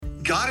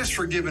God has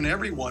forgiven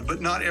everyone,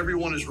 but not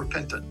everyone is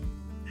repentant.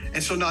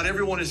 And so not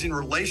everyone is in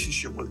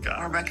relationship with God.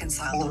 Or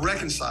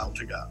reconciled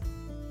to God.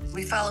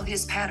 We follow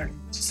his pattern.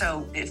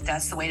 So if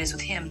that's the way it is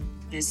with him,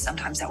 it is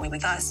sometimes that way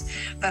with us.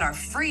 But our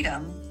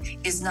freedom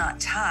is not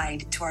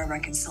tied to our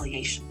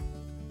reconciliation.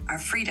 Our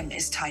freedom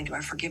is tied to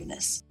our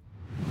forgiveness.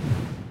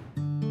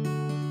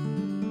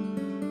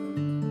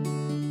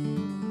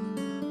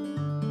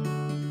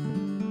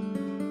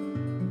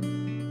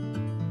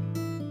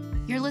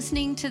 You're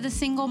listening to the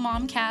Single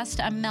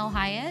Momcast. I'm Mel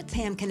Hyatt.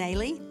 Pam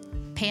Canale.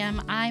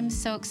 Pam, I'm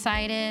so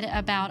excited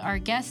about our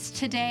guest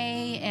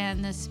today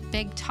and this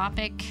big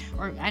topic,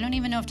 or I don't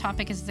even know if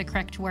topic is the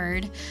correct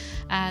word,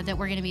 that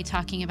we're going to be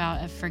talking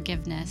about of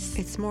forgiveness.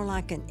 It's more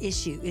like an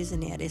issue,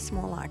 isn't it? It's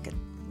more like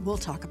we'll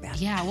talk about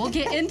it. Yeah, we'll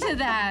get into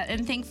that.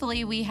 And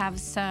thankfully, we have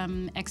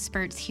some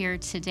experts here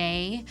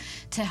today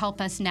to help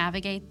us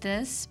navigate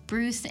this.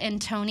 Bruce and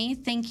Tony,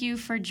 thank you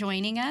for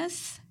joining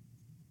us.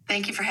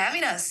 Thank you for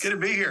having us. Good to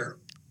be here.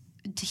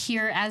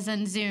 Here as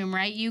in Zoom,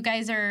 right? You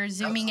guys are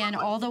zooming in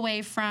all the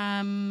way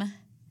from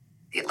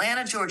the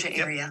Atlanta, Georgia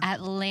area.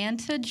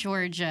 Atlanta,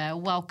 Georgia.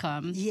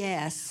 Welcome.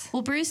 Yes.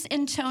 Well, Bruce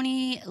and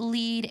Tony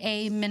lead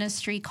a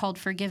ministry called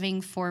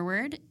Forgiving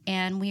Forward,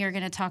 and we are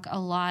going to talk a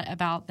lot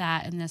about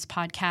that in this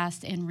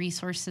podcast and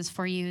resources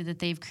for you that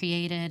they've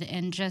created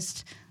and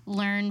just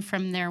learn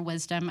from their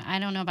wisdom. I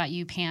don't know about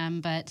you,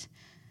 Pam, but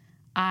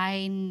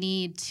I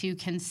need to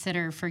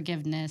consider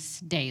forgiveness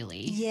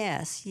daily.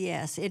 Yes.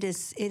 It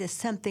is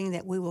something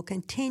that we will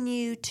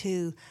continue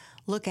to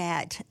look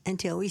at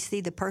until we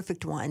see the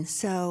perfect one.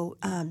 So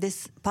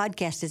this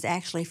podcast is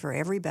actually for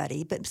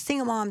everybody. But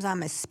single moms,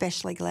 I'm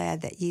especially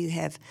glad that you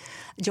have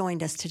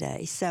joined us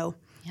today. So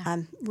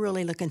I'm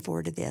really looking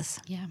forward to this.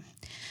 Yeah.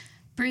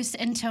 Bruce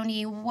and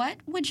Tony, what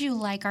would you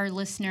like our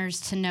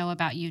listeners to know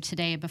about you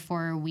today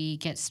before we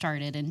get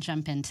started and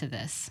jump into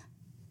this?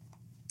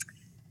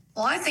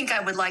 Well, I think I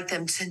would like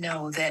them to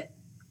know that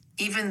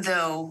even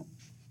though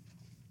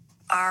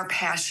our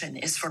passion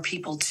is for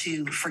people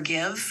to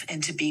forgive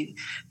and to be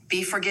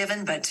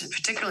forgiven, but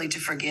particularly to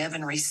forgive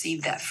and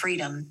receive that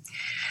freedom,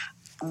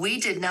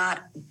 we did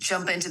not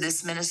jump into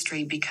this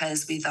ministry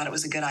because we thought it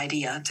was a good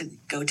idea to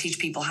go teach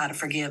people how to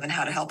forgive and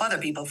how to help other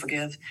people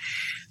forgive.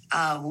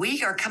 We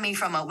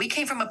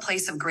came from a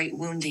place of great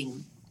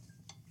wounding.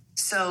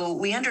 So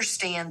we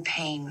understand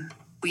pain.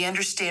 We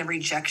understand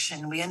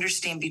rejection. We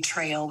understand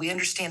betrayal. We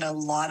understand a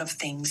lot of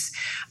things.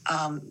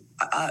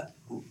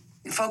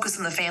 Focus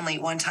on the Family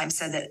at one time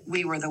said that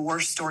we were the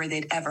worst story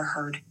they'd ever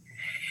heard.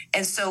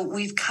 And so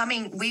we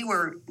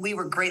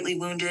were greatly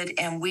wounded,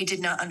 and we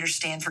did not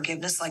understand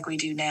forgiveness like we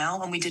do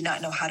now, and we did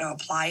not know how to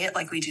apply it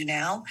like we do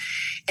now.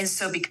 And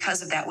so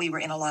because of that, we were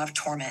in a lot of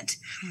torment.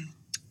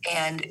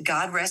 And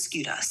God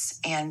rescued us.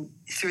 And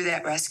through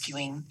that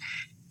rescuing,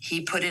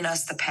 he put in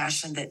us the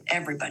passion that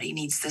everybody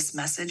needs this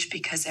message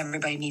because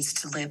everybody needs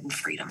to live in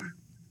freedom.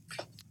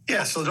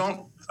 Yeah, so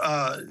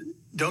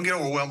don't get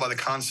overwhelmed by the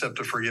concept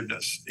of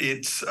forgiveness.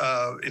 It's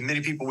in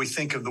many people, we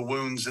think of the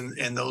wounds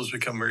and those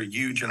become very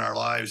huge in our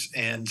lives.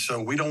 And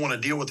so we don't want to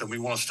deal with them. We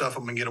want to stuff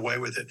them and get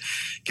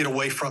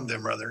away from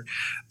them rather.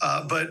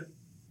 But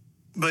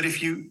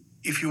if you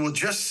will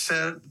just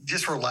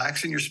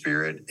relax in your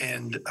spirit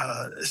and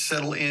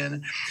settle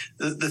in,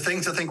 the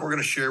things I think we're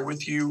going to share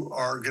with you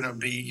are going to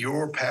be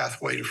your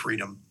pathway to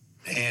freedom.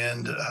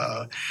 And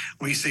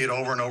we see it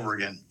over and over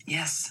again.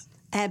 Yes.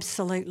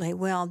 Absolutely.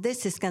 Well,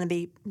 this is going to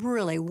be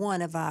really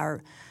one of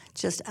our,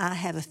 I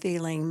have a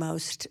feeling,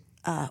 most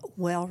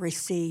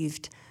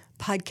well-received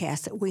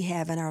podcasts that we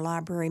have in our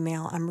library,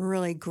 Mel. I'm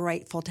really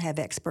grateful to have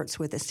experts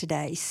with us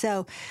today.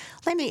 So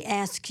let me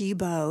ask you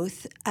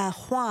both,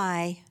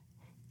 why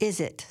is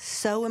it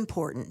so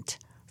important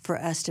for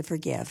us to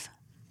forgive?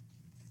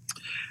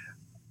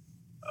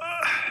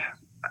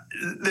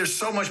 There's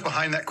so much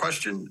behind that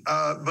question,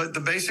 but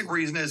the basic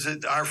reason is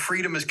that our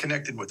freedom is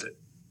connected with it.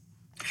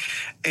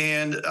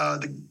 And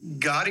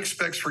God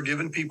expects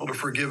forgiven people to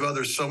forgive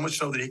others so much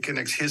so that he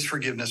connects his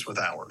forgiveness with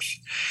ours.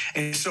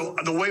 And so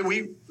the way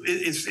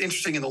it's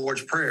interesting in the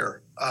Lord's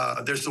Prayer,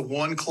 there's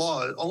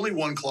only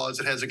one clause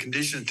that has a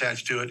condition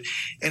attached to it,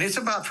 and it's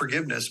about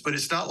forgiveness, but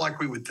it's not like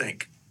we would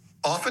think.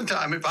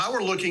 Oftentimes, if I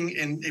were looking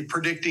and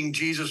predicting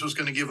Jesus was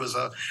going to give us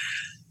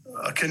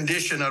a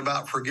condition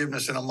about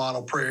forgiveness in a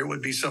model prayer, it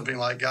would be something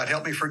like, God,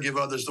 help me forgive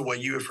others the way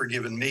you have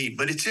forgiven me.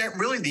 But it's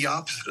really the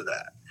opposite of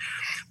that.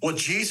 What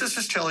Jesus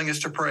is telling us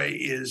to pray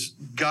is,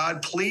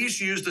 God,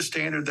 please use the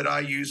standard that I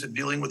use in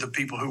dealing with the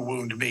people who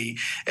wound me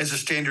as a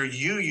standard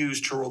you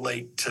use to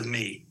relate to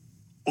me.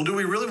 Well, do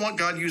we really want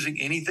God using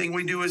anything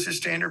we do as his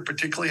standard,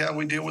 particularly how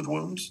we deal with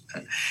wounds?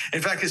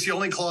 In fact, it's the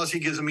only clause he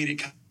gives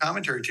immediate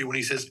commentary to when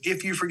he says,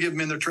 if you forgive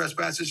men their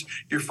trespasses,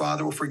 your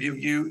Father will forgive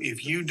you.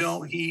 If you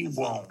don't, he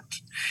won't.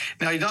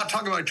 Now, he's not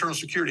talking about eternal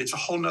security. It's a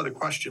whole nother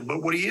question.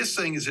 But what he is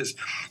saying is this: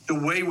 the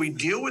way we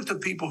deal with the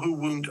people who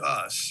wound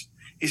us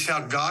is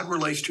how God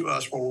relates to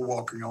us while we're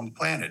walking on the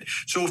planet.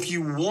 So if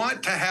you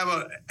want to have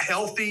a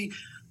healthy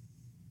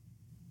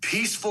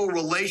peaceful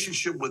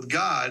relationship with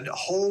God, a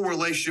whole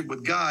relationship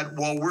with God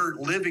while we're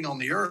living on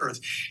the earth,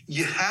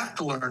 you have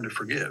to learn to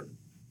forgive.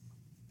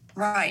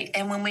 Right.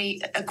 And when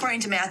we, according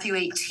to Matthew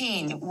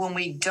 18, when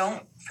we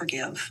don't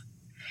forgive,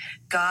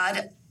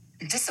 God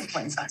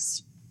disciplines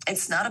us.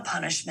 It's not a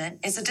punishment.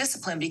 It's a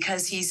discipline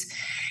because he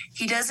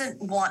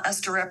doesn't want us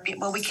to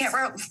we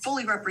can't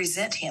fully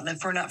represent him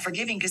if we're not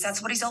forgiving, because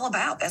that's what he's all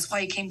about. That's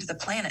why he came to the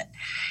planet.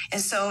 And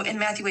so in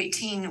Matthew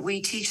 18, we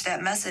teach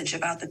that message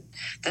about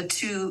the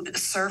two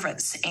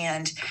servants.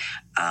 And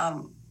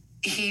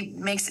he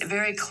makes it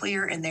very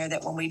clear in there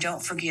that when we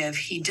don't forgive,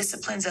 he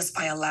disciplines us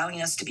by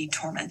allowing us to be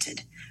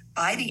tormented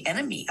by the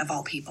enemy of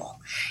all people.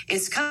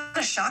 It's kind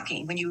of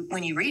shocking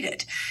when you read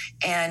it.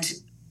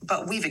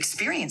 But we've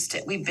experienced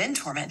it. We've been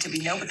tormented.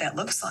 We know what that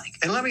looks like.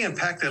 And let me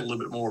unpack that a little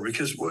bit more,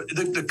 because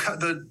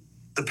the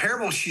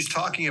parable she's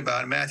talking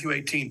about in Matthew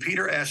 18,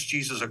 Peter asked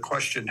Jesus a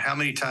question: how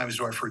many times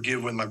do I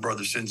forgive when my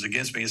brother sins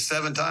against me? Is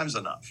 7 times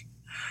enough?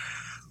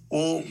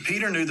 Well,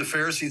 Peter knew the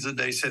Pharisees of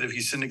the day said if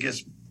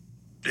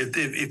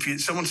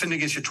someone sinned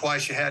against you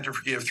twice, you had to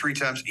forgive 3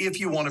 times. If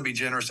you want to be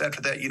generous,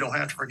 after that, you don't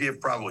have to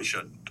forgive, probably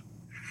shouldn't.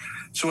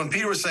 So when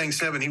Peter was saying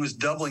 7, he was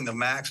doubling the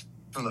max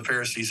from the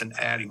Pharisees and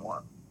adding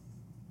 1.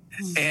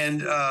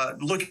 And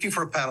looking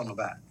for a pat on the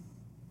back.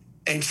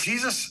 And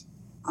Jesus'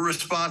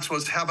 response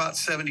was, how about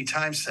 70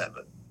 times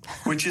 7,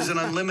 which is an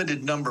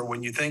unlimited number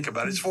when you think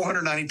about it. It's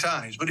 490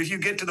 times. But if you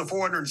get to the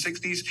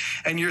 460s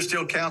and you're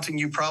still counting,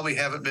 you probably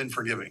haven't been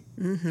forgiving.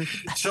 Mm-hmm.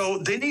 So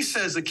then he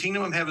says the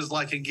kingdom of heaven is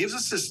like, and gives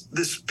us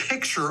this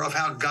picture of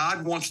how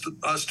God wants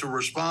us to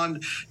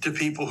respond to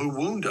people who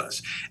wound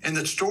us. And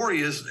the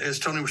story is, as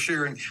Tony was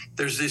sharing,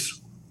 there's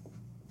this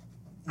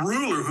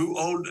ruler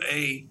who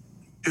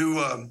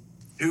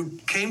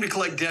came to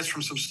collect debts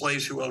from some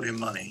slaves who owed him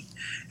money.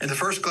 And the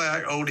first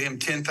guy owed him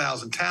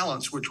 10,000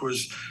 talents, which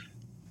was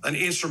an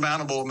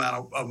insurmountable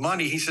amount of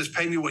money. He says,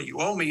 pay me what you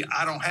owe me.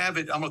 I don't have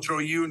it. I'm going to throw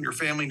you and your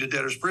family into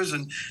debtor's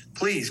prison.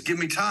 Please give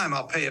me time.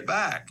 I'll pay it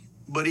back.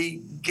 But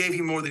he gave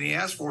him more than he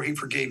asked for. He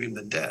forgave him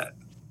the debt.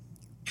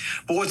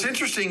 But what's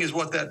interesting is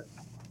what that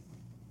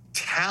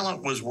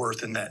talent was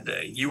worth in that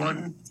day. You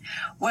want to?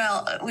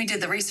 Well, we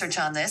did the research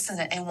on this,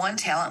 and 1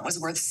 talent was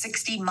worth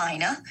 60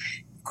 mina.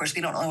 Of course,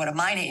 we don't know what a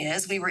mina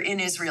is. We were in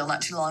Israel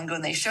not too long ago,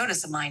 and they showed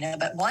us a mina,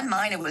 but 1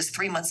 mina was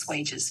 3 months'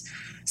 wages.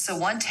 So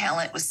 1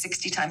 talent was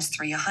 60 times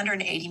 3,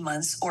 180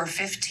 months, or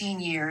 15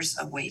 years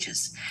of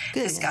wages.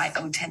 Goodness. This guy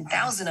owed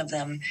 10,000 of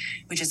them,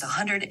 which is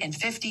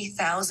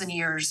 150,000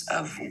 years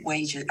of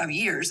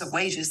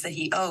wages that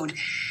he owed.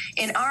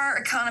 In our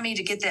economy,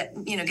 to get that,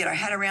 get our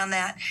head around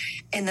that,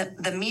 and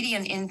the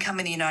median income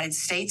in the United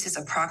States is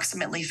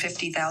approximately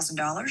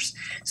 $50,000.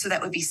 So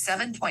that would be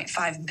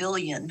 $7.5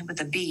 billion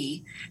with a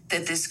B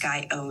that this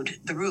guy owed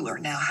the ruler.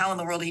 Now, how in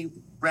the world he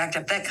racked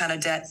up that kind of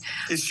debt?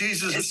 It's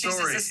Jesus'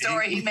 story. Jesus'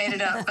 story. He made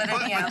it up.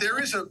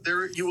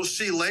 But you will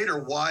see later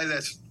why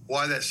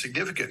that's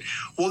significant.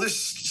 Well, this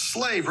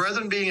slave, rather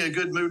than being in a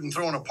good mood and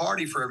throwing a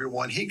party for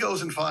everyone, he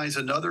goes and finds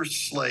another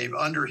slave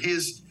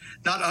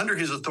not under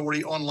his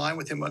authority, online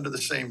with him under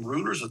the same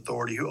ruler's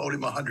authority, who owed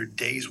him 100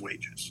 days'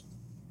 wages,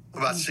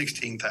 about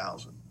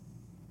 16,000,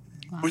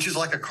 which is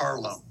like a car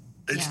loan.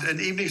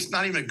 It's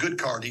not even a good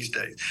car these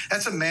days.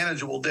 That's a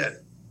manageable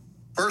debt.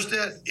 First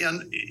debt,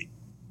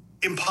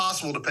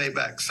 impossible to pay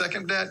back.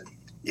 Second debt,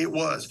 it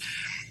was.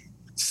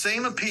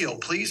 Same appeal.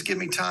 Please give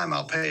me time.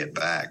 I'll pay it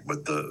back.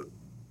 But the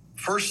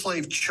first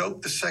slave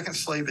choked the second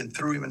slave and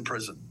threw him in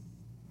prison.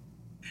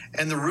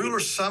 And the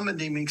ruler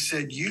summoned him and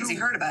said, because he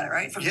heard about it,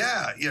 right?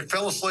 Yeah.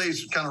 Fellow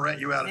slaves kind of rat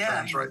you out at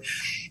times, right?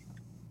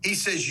 He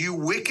says, you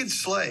wicked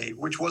slave,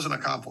 which wasn't a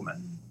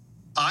compliment.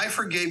 I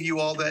forgave you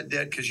all that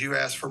debt because you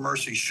asked for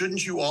mercy.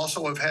 Shouldn't you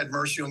also have had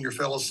mercy on your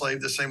fellow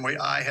slave the same way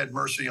I had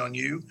mercy on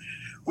you?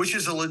 Which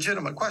is a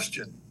legitimate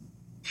question.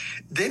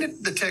 Then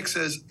the text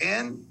says,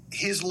 and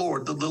his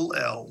Lord, the little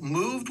L,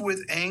 moved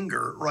with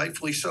anger,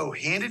 rightfully so,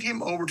 handed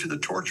him over to the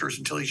torturers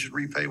until he should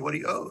repay what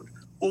he owed.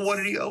 Well, what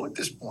did he owe at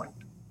this point?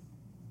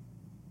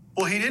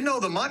 Well, he didn't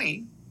owe the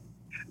money,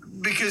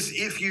 because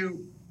if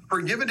you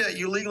forgive a debt,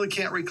 you legally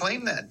can't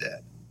reclaim that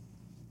debt.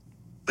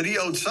 But he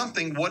owed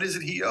something. What is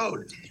it he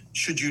owed?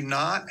 Should you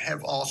not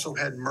have also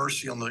had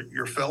mercy on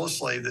your fellow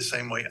slave the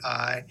same way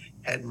I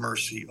had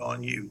mercy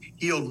on you?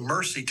 He owed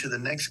mercy to the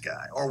next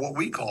guy, or what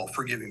we call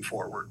forgiving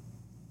forward.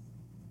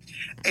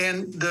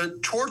 And the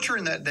torture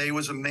in that day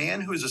was a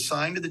man who was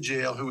assigned to the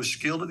jail who was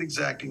skilled at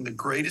exacting the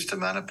greatest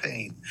amount of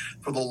pain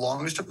for the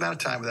longest amount of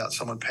time without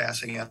someone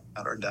passing out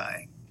or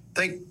dying.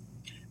 Think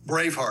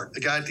Braveheart, the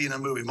guy at the end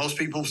of the movie. Most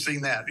people have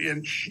seen that.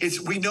 And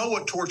we know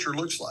what torture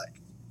looks like.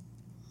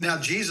 Now,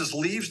 Jesus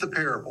leaves the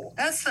parable.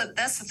 That's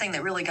the thing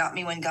that really got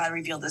me when God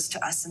revealed this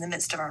to us in the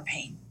midst of our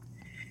pain.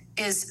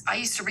 Is I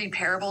used to read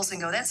parables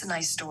and go, that's a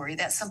nice story.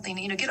 That's something,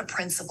 get a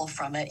principle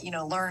from it,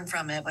 learn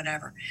from it,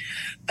 whatever.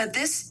 But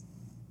this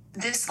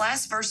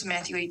last verse of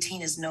Matthew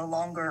 18 is no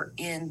longer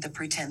in the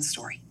pretend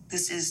story.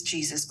 This is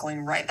Jesus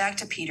going right back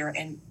to Peter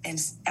and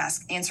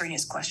answering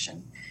his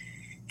question.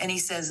 And he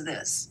says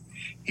this.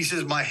 He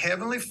says, my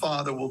heavenly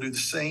Father will do the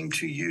same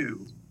to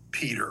you,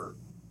 Peter,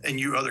 and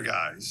you other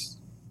guys.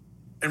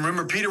 And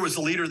remember, Peter was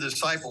the leader of the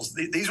disciples.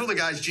 These were the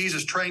guys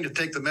Jesus trained to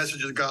take the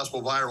message of the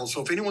gospel viral.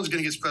 So if anyone's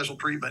going to get special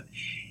treatment,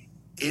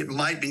 it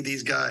might be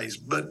these guys.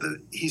 But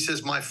he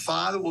says, my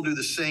Father will do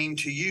the same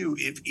to you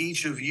if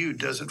each of you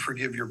doesn't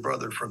forgive your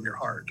brother from your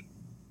heart.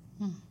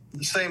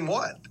 The same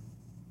what?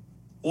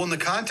 Well, in the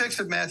context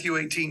of Matthew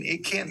 18,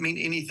 it can't mean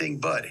anything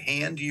but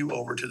hand you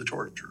over to the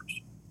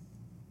torturers.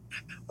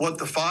 What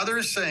the Father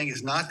is saying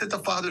is not that the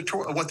Father,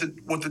 what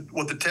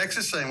the text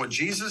is saying, what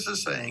Jesus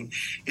is saying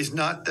is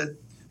not that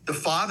the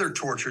Father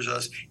tortures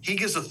us. He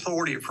gives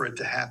authority for it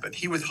to happen.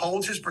 He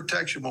withholds his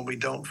protection when we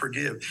don't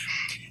forgive.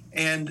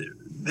 And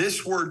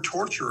this word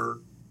torturer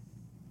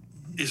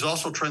is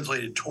also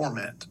translated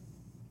torment.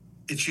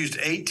 It's used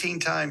 18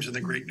 times in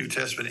the Greek New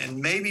Testament, and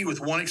maybe with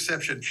one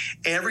exception,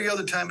 every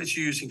other time it's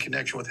used in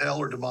connection with hell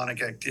or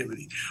demonic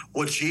activity.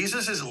 What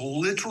Jesus is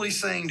literally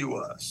saying to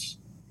us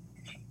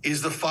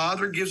is the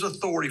Father gives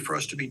authority for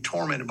us to be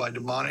tormented by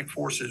demonic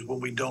forces when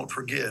we don't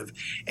forgive.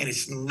 And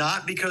it's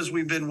not because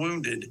we've been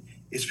wounded,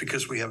 it's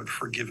because we haven't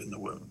forgiven the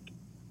wound.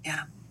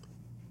 Yeah.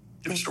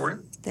 Good story?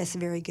 That's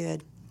very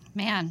good.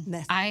 Man,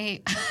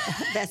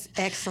 That's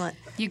excellent.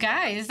 You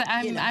guys,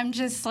 I'm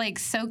just like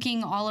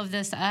soaking all of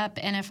this up.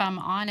 And if I'm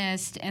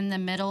honest, in the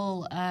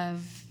middle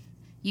of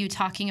you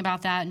talking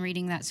about that and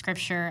reading that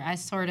scripture, I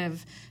sort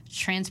of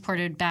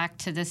transported back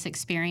to this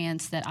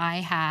experience that I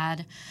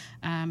had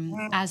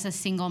as a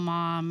single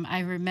mom. I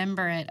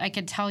remember it. I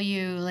could tell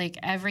you like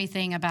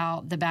everything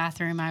about the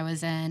bathroom I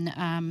was in.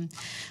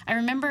 I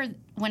remember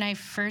when I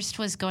first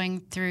was going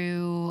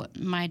through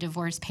my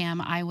divorce,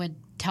 Pam, I would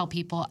tell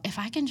people, if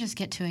I can just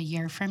get to a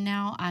year from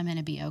now, I'm going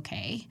to be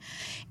okay.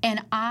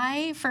 And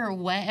I, for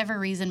whatever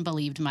reason,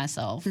 believed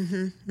myself,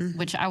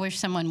 which I wish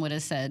someone would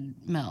have said,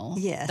 Mel,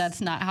 yes,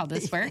 that's not how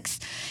this works.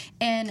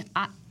 And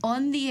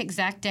on the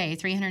exact day,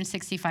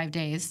 365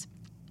 days,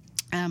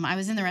 I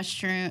was in the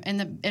restroom,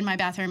 in my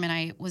bathroom, and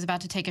I was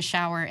about to take a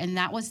shower. And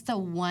that was the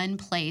one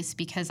place,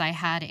 because I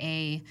had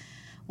a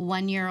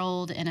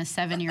 1-year-old and a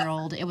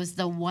 7-year-old, it was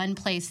the one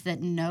place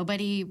that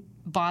nobody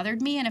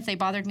bothered me, and if they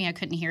bothered me, I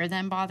couldn't hear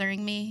them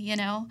bothering me, you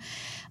know?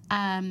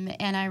 And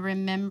I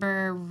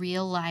remember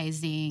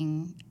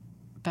realizing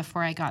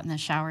before I got in the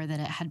shower that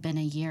it had been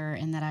a year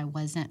and that I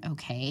wasn't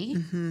okay.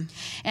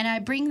 And I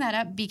bring that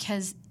up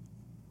because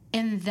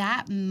in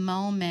that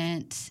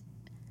moment,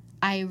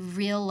 I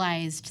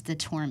realized the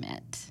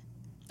torment.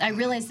 I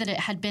realized that it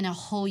had been a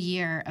whole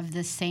year of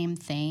the same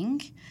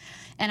thing.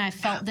 And I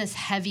felt this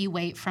heavy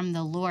weight from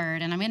the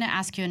Lord. And I'm going to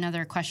ask you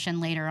another question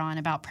later on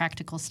about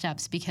practical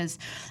steps, because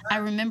I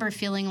remember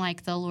feeling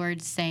like the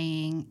Lord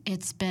saying,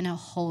 it's been a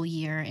whole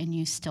year and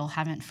you still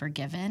haven't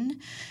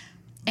forgiven.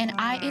 And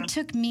it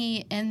took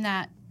me in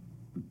that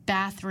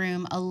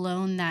bathroom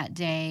alone that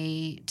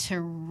day to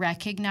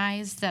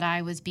recognize that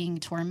I was being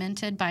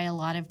tormented by a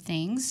lot of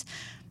things.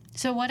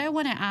 So what I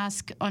want to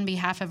ask on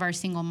behalf of our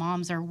single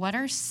moms are, what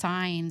are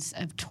signs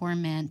of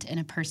torment in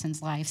a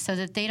person's life so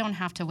that they don't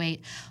have to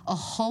wait a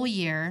whole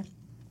year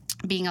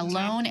being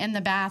alone in the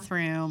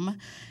bathroom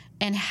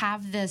and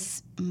have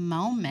this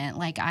moment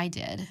like I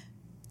did?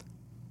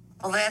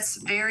 Well, that's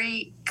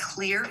very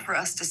clear for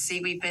us to see.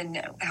 We've been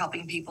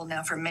helping people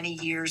now for many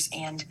years,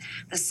 and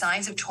the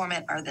signs of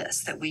torment are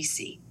this that we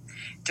see: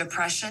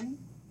 depression,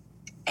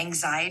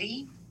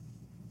 anxiety,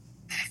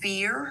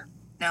 fear.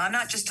 Now, I'm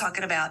not just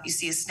talking about you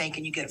see a snake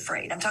and you get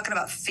afraid. I'm talking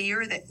about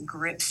fear that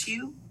grips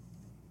you.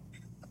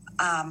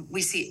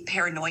 We see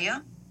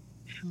paranoia,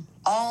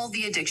 all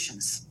the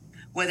addictions,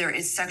 whether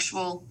it's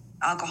sexual,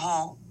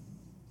 alcohol,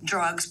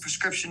 drugs,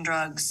 prescription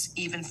drugs,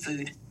 even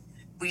food.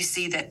 We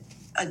see that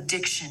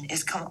addiction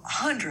is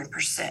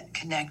 100%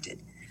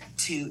 connected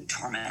to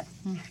torment.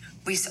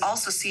 We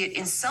also see it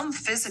in some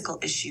physical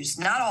issues,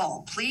 not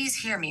all. Please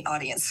hear me,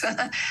 audience,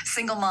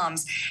 single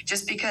moms.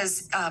 Just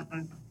because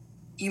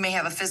you may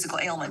have a physical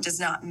ailment does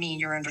not mean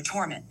you're under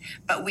torment.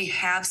 But we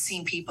have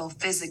seen people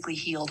physically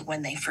healed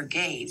when they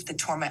forgave. The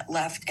torment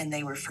left and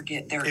they were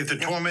If the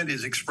torment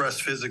is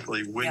expressed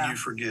physically, when you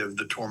forgive,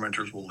 the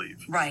tormentors will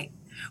leave. Right.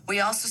 We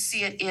also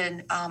see it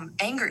in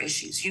anger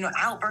issues,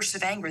 outbursts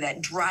of anger,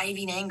 that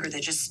driving anger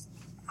that just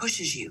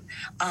pushes you.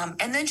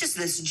 And then just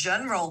this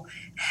general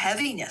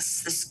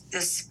heaviness,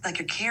 this like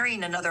you're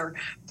carrying another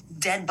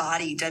dead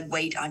body, dead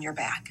weight on your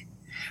back.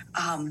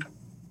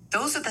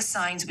 Those are the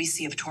signs we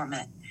see of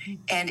torment.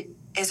 And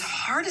as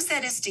hard as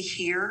that is to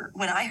hear,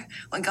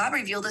 when God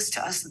revealed this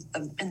to us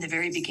in the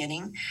very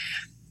beginning,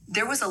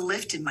 there was a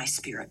lift in my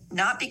spirit,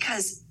 not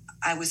because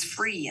I was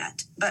free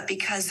yet, but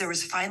because there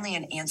was finally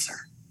an answer.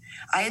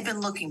 I had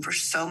been looking for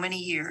so many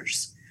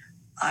years.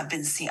 I'm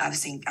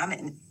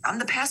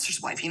the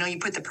pastor's wife. You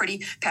put the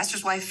pretty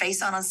pastor's wife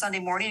face on Sunday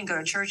morning and go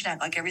to church and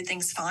act like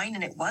everything's fine,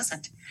 and it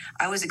wasn't.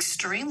 I was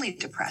extremely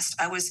depressed.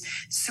 I was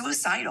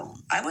suicidal.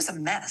 I was a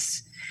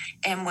mess.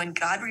 And when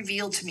God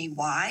revealed to me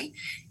why,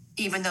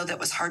 even though that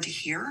was hard to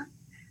hear,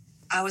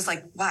 I was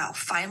like, wow,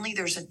 finally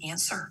there's an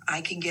answer.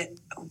 I can get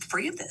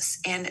free of this.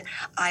 And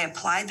I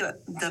applied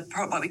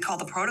what we call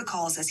the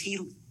protocols as he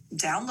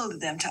downloaded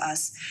them to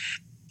us.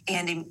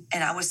 And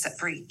I was set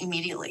free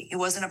immediately. It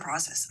wasn't a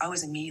process. I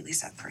was immediately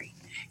set free.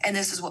 And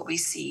this is what we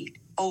see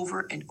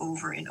over and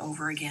over and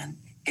over again,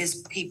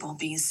 is people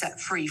being set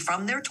free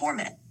from their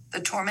torment,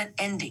 the torment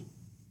ending,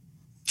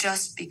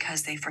 just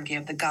because they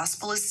forgive. The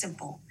gospel is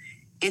simple.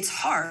 It's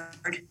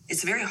hard.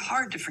 It's very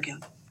hard to forgive,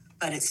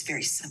 but it's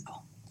very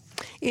simple.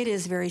 It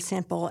is very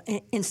simple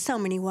in so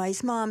many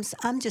ways. Moms,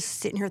 I'm just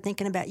sitting here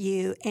thinking about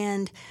you.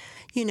 And,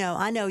 you know,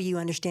 I know you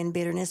understand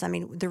bitterness. I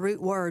mean, the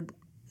root word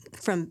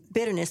from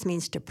bitterness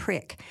means to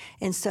prick.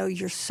 And so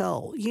your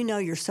soul, you know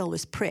your soul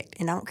is pricked.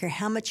 And I don't care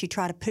how much you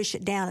try to push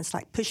it down. It's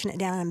like pushing it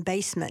down in a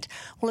basement.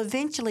 Well,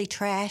 eventually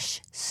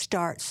trash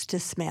starts to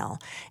smell.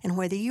 And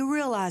whether you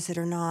realize it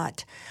or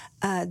not,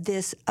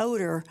 this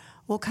odor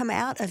will come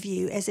out of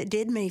you, as it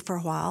did me for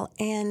a while.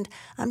 And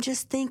I'm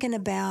just thinking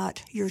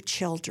about your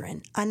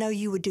children. I know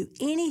you would do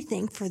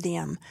anything for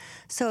them.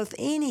 So if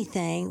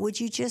anything, would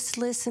you just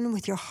listen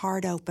with your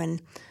heart open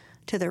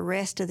to the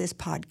rest of this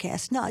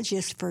podcast, not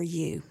just for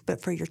you,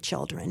 but for your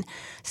children.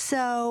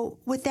 So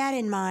with that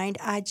in mind,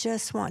 I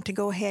just want to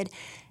go ahead.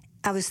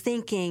 I was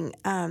thinking,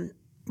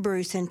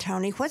 Bruce and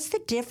Tony, what's the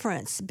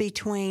difference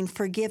between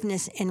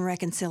forgiveness and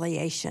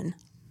reconciliation?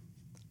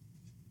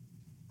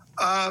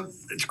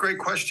 It's a great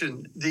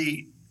question.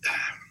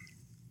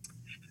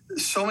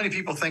 So many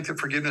people think that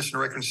forgiveness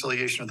and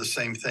reconciliation are the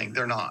same thing.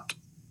 They're not.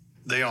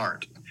 They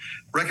aren't.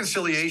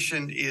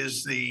 Reconciliation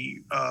is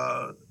the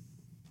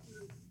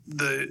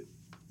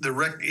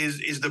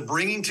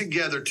bringing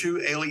together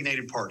two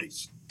alienated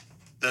parties.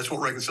 That's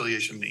what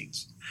reconciliation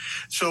means.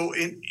 So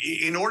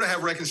in order to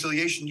have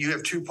reconciliation, you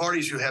have two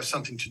parties who have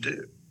something to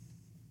do.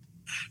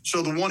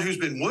 So the one who's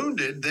been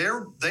wounded,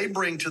 they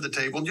bring to the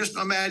table. Just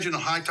imagine a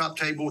high top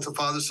table with the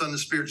Father, Son, and the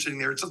Spirit sitting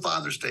there. It's a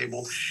Father's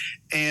table,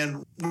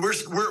 and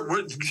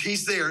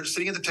he's there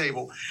sitting at the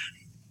table,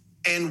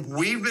 and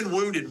we've been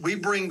wounded. We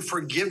bring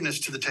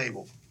forgiveness to the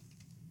table,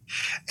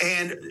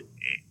 and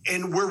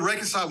we're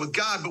reconciled with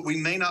God, but we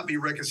may not be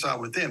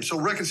reconciled with them. So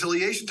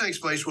reconciliation takes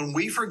place when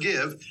we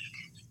forgive,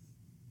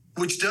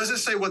 which doesn't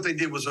say what they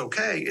did was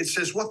okay. It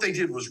says what they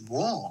did was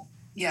wrong.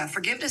 Yeah,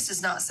 forgiveness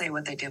does not say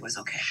what they did was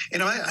okay.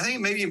 And I think it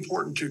may be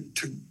important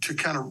to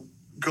kind of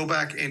go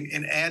back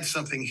and add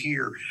something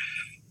here.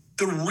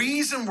 The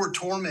reason we're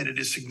tormented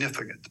is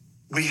significant.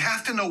 We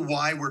have to know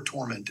why we're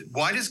tormented.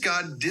 Why does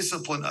God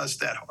discipline us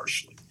that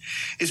harshly?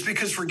 It's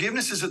because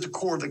forgiveness is at the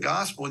core of the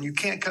gospel, and you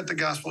can't cut the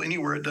gospel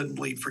anywhere it doesn't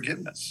bleed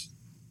forgiveness.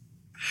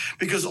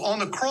 Because on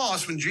the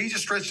cross, when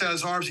Jesus stretched out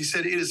his arms, he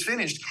said, "It is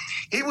finished."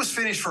 It was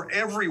finished for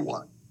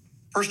everyone.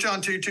 1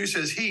 John 2:2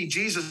 says, He,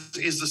 Jesus,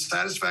 is the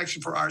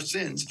satisfaction for our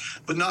sins,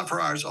 but not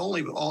for ours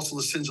only, but also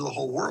the sins of the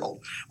whole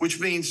world, which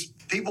means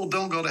people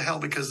don't go to hell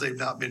because they've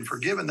not been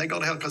forgiven. They go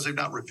to hell because they've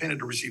not repented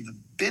to receive the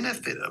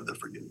benefit of the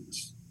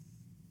forgiveness.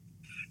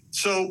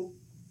 So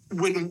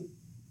when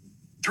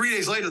 3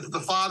 days later, the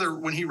Father,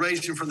 when he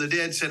raised him from the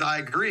dead, said, "I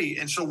agree."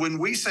 And so when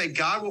we say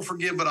God will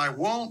forgive, but I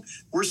won't,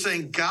 we're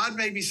saying God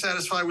may be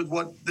satisfied with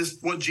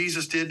what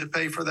Jesus did to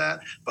pay for that,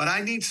 but I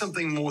need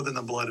something more than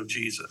the blood of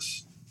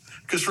Jesus.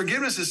 Because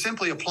forgiveness is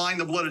simply applying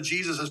the blood of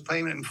Jesus as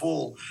payment in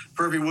full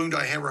for every wound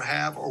I ever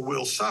have or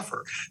will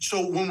suffer.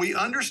 So when we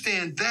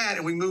understand that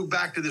and we move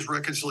back to this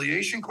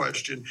reconciliation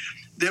question,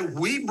 that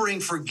we bring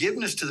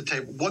forgiveness to the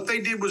table. What they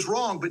did was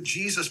wrong, but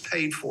Jesus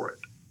paid for it.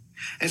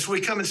 And so we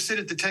come and sit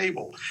at the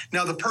table.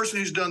 Now, the person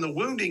who's done the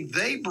wounding,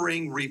 they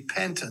bring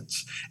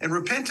repentance. And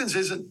repentance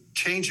isn't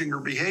changing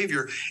your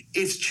behavior.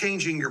 It's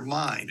changing your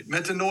mind.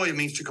 Metanoia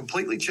means to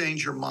completely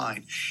change your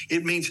mind.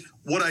 It means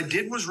what I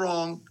did was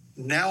wrong.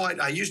 Now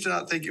I used to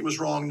not think it was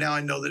wrong. Now I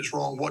know that it's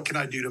wrong. What can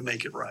I do to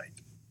make it right?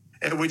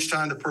 At which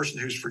time the person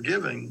who's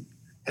forgiving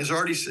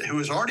who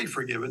is already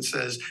forgiven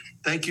says,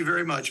 "Thank you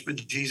very much, but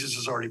Jesus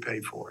has already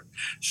paid for it."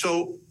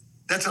 So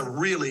that's a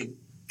really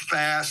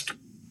fast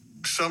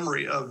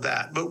summary of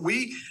that. But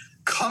we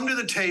come to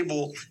the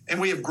table and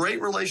we have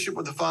great relationship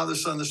with the Father,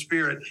 Son, and the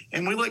Spirit,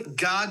 and we let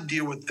God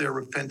deal with their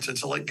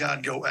repentance and let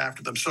God go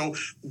after them. So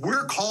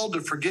we're called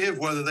to forgive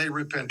whether they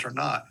repent or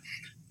not.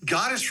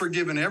 God has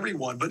forgiven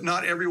everyone, but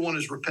not everyone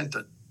is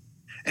repentant.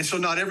 And so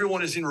not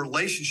everyone is in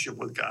relationship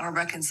with God. Or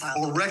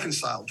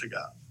reconciled to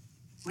God.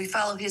 We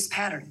follow his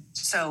pattern.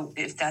 So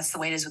if that's the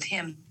way it is with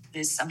him, it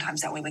is sometimes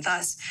that way with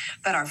us.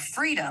 But our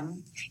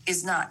freedom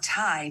is not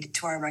tied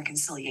to our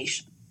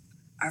reconciliation.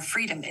 Our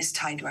freedom is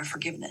tied to our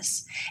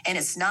forgiveness. And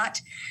it's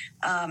not,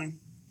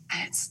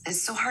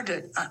 it's so hard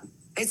to,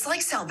 it's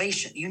like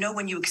salvation. You know,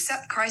 when you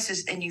accept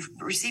Christ and you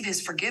receive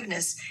his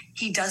forgiveness,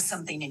 he does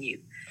something in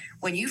you.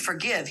 When you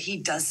forgive, he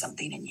does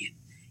something in you.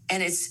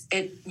 And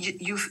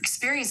you've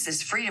experienced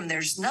this freedom.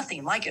 There's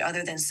nothing like it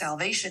other than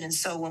salvation. And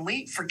so when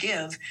we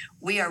forgive,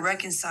 we are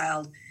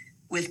reconciled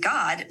with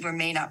God. We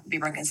may not be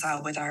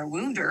reconciled with our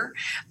wounder,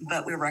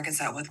 but we're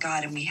reconciled with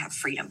God and we have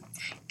freedom.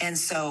 And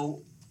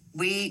so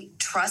we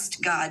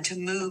trust God to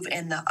move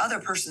in the other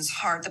person's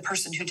heart, the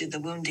person who did the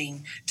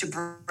wounding, to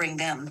bring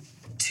them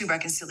to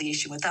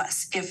reconciliation with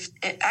us.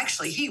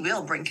 Actually, he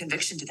will bring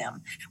conviction to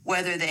them,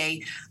 whether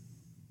they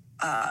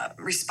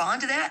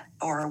respond to that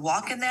or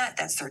walk in that,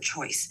 that's their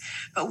choice.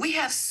 But we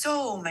have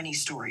so many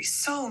stories,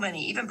 so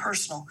many, even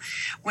personal,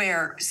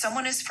 where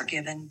someone is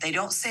forgiven, they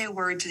don't say a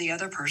word to the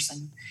other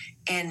person,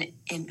 and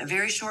in a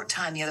very short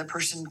time, the other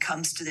person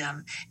comes to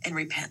them and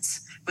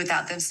repents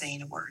without them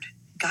saying a word.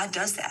 God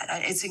does that.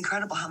 It's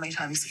incredible how many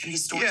times in the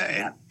story.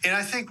 Yeah, and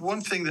I think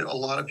one thing that a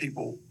lot of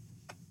people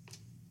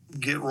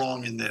get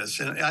wrong in this,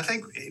 and I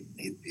think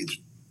it's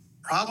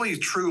probably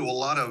true, a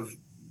lot of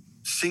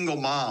single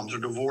moms or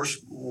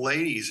divorced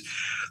ladies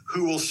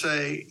who will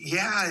say,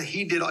 yeah,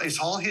 he did, it's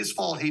all his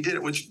fault, he did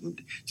it, which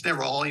it's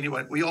never all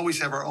anyway. We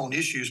always have our own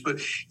issues, but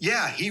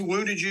yeah, he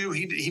wounded you,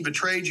 he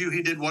betrayed you,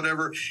 he did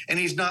whatever, and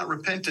he's not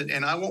repentant,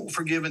 and I won't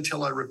forgive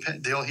until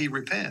he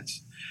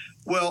repents.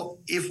 Well,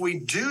 if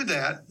we do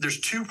that, there's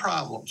two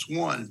problems.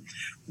 One,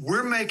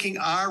 we're making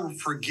our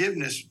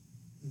forgiveness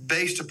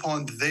based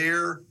upon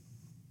their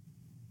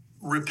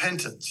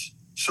repentance.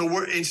 So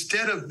we're,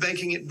 instead of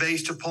making it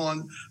based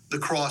upon the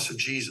cross of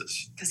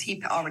Jesus, because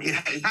he already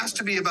it has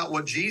to be about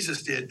what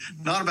Jesus did,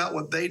 not about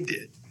what they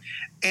did.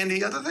 And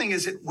the other thing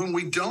is that when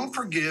we don't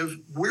forgive,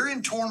 we're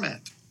in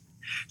torment.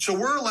 So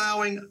we're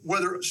allowing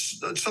whether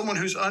someone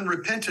who's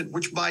unrepentant,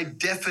 which by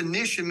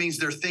definition means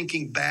they're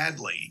thinking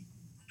badly,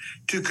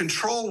 to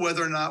control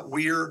whether or not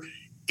we're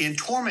in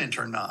torment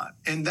or not.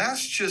 And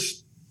that's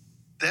just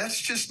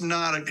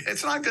not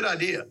it's not a good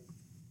idea.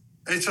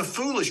 It's a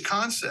foolish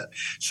concept.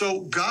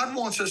 So God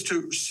wants us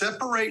to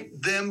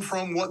separate them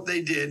from what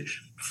they did,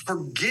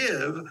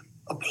 forgive,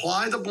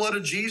 apply the blood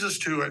of Jesus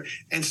to it,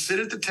 and sit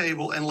at the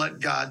table and let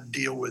God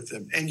deal with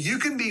them. And you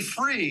can be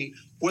free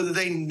whether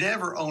they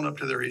never own up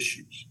to their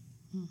issues.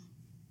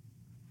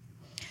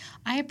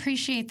 I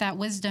appreciate that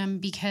wisdom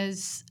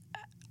because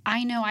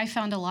I know I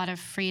found a lot of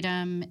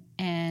freedom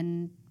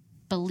in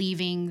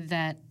believing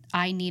that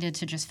I needed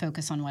to just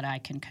focus on what I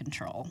can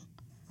control.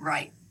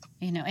 Right.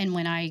 You know, and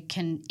when I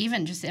can,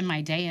 even just in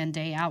my day in,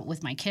 day out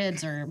with my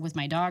kids or with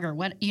my dog or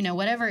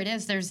whatever it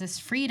is, there's this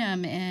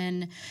freedom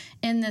in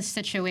this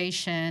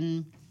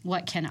situation.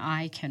 What can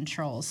I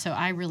control? So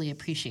I really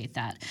appreciate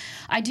that.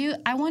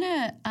 I want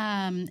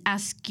to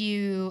ask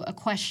you a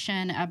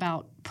question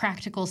about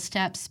practical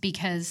steps,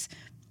 because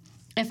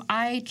if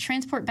I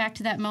transport back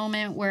to that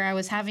moment where I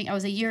was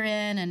a year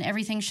in and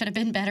everything should have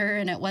been better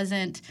and it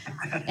wasn't,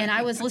 and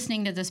I was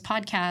listening to this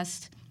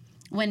podcast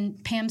when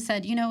Pam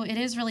said, it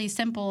is really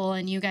simple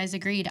and you guys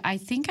agreed, I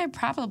think I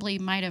probably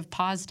might have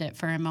paused it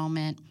for a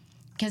moment,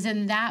 because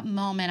in that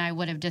moment I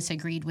would have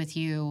disagreed with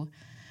you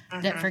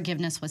that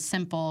forgiveness was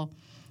simple,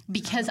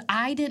 because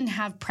I didn't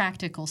have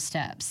practical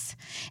steps.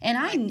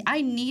 And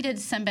I needed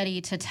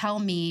somebody to tell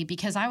me,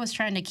 because I was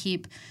trying to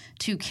keep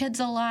 2 kids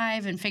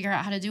alive and figure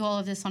out how to do all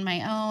of this on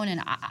my own.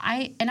 And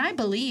I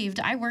believed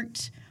I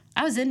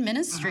was in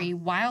ministry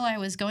while I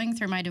was going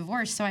through my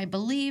divorce. So I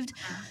believed,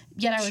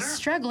 yet I was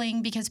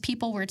struggling because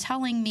people were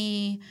telling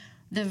me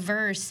the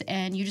verse,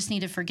 and you just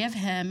need to forgive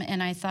him.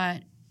 And I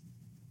thought,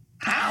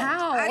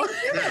 how?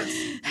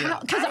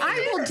 Because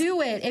I will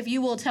do it if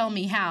you will tell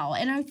me how.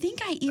 And I think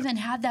I even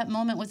had that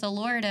moment with the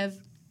Lord of,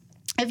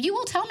 if you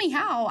will tell me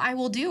how, I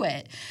will do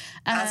it.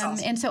 Awesome.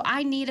 And so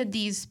I needed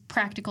these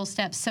practical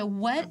steps. So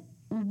what,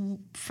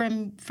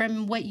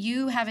 from what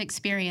you have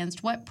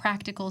experienced, what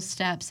practical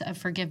steps of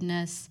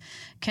forgiveness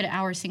could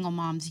our single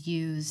moms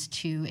use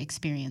to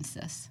experience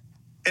this?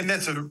 And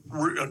that's a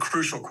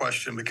crucial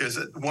question, because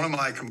one of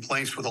my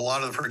complaints with a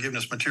lot of the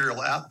forgiveness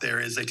material out there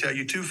is they tell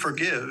you to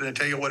forgive and they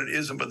tell you what it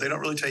isn't, but they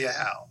don't really tell you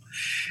how.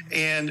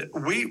 And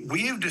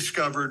we have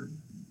discovered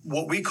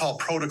what we call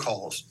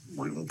protocols.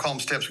 We don't call them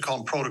steps, we call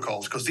them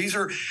protocols, because these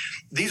are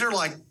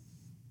like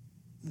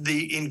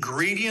the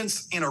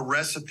ingredients in a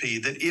recipe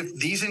that if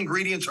these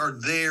ingredients are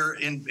there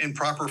in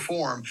proper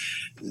form,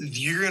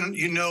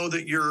 you know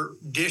that your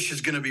dish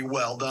is going to be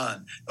well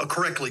done,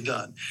 correctly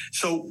done.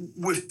 So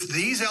with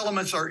these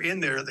elements are in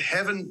there,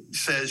 heaven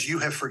says you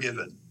have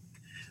forgiven.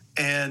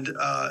 And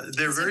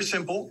they're very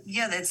simple.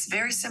 Yeah, that's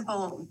very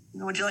simple.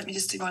 Would you like me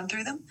just to run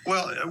through them?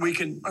 Well, we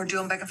can. Or do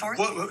them back and forth?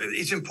 Well,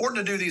 it's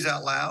important to do these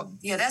out loud.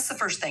 Yeah, that's the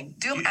first thing.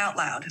 Do them out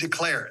loud.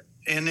 Declare it.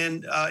 And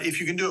then if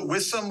you can do it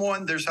with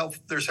someone, there's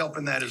help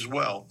in that as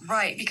well.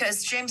 Right,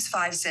 because James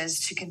 5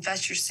 says to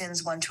confess your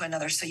sins one to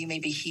another so you may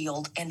be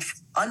healed, and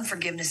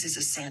unforgiveness is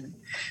a sin.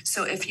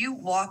 So if you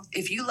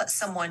let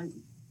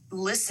someone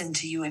listen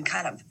to you and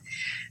kind of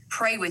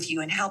pray with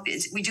you and help,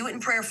 we do it in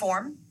prayer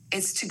form.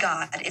 It's to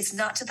God. It's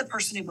not to the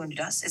person who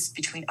wounded us. It's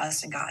between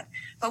us and God.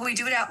 But we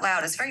do it out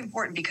loud. It's very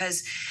important,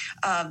 because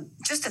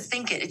just to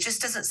think it just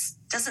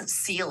doesn't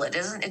seal it.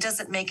 It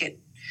doesn't make it.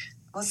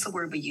 What's the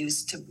word we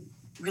use to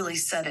really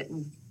set it?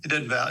 And it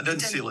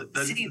doesn't seal it.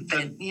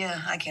 Yeah,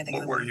 I can't think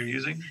of what word you're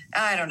using.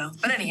 I don't know.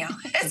 But anyhow,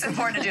 it's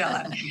important to do it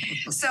out loud.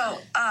 So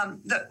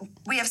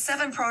we have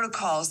 7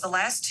 protocols. The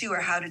last 2 are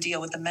how to deal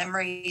with the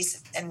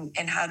memories and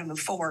how to move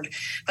forward.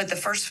 But the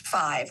first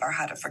 5 are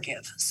how to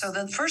forgive. So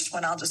the first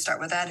one, I'll just start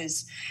with that,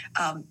 is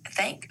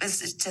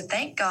to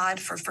thank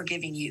God for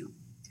forgiving you.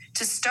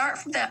 To start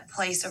from that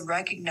place of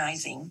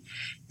recognizing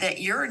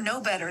that you're no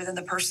better than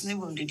the person who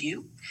wounded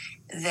you,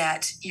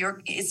 that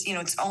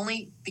it's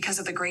only because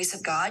of the grace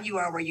of God you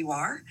are where you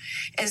are.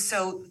 And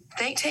so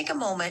take a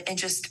moment and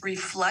just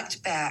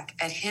reflect back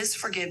at his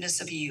forgiveness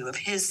of you, of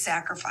his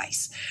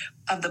sacrifice,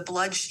 of the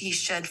blood he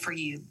shed for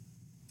you,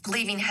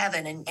 leaving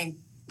heaven and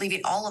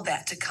leaving all of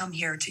that to come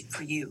here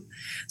for you.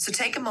 So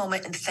take a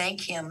moment and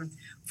thank him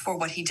for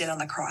what he did on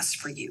the cross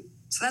for you.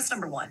 So that's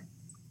number one.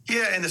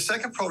 Yeah, and the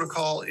second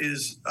protocol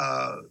is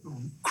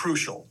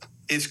crucial.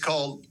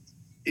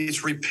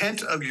 It's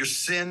repent of your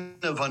sin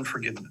of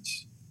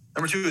unforgiveness.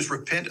 Number two is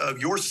repent of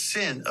your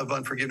sin of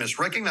unforgiveness,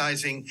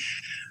 recognizing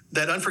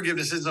that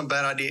unforgiveness isn't a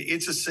bad idea.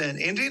 It's a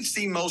sin, and it's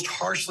the most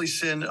harshly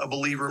sin a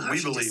believer,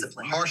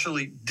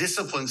 harshly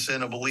disciplined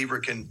sin a believer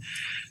can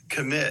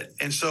commit.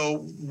 And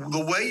so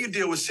the way you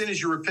deal with sin is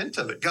you repent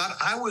of it. God,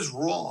 I was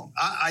wrong.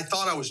 I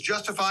thought I was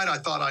justified. I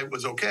thought I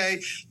was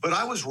okay, but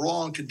I was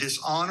wrong to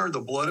dishonor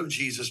the blood of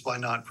Jesus by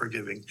not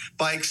forgiving,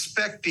 by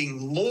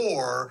expecting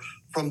more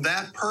from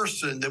that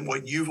person than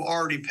what you've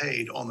already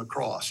paid on the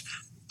cross.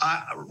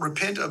 I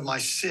repent of my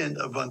sin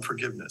of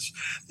unforgiveness.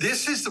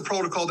 This is the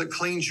protocol that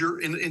cleans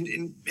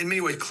in many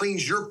ways,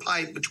 cleans your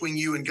pipe between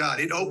you and God.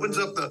 It opens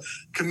up the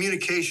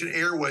communication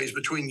airways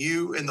between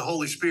you and the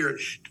Holy Spirit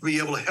to be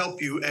able to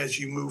help you as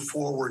you move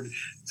forward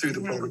through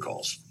the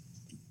protocols.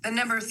 And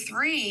number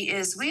three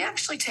is we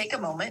actually take a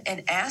moment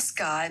and ask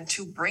God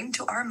to bring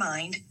to our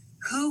mind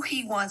who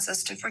he wants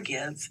us to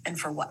forgive and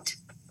for what.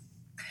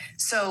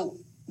 So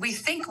we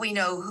think we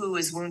know who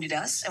has wounded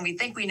us, and we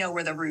think we know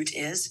where the root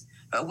is.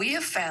 But we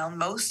have found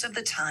most of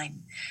the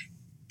time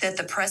that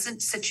the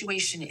present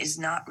situation is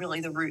not really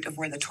the root of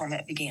where the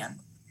torment began.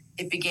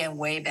 It began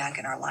way back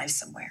in our lives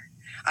somewhere.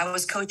 I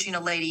was coaching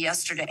a lady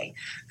yesterday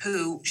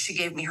who she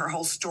gave me her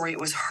whole story. It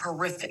was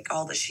horrific,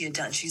 all that she had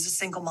done. She's a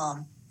single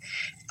mom.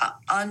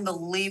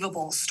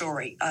 Unbelievable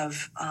story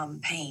of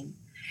pain.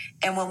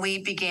 And when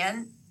we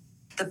began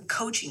the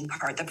coaching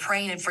part, the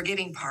praying and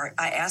forgiving part,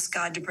 I asked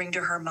God to bring to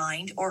her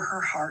mind or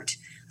her heart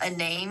a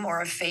name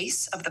or a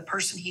face of the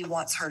person he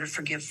wants her to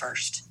forgive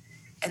first.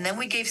 And then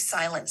we gave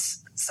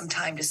silence some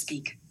time to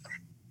speak.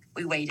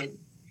 We waited.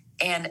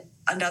 And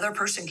another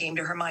person came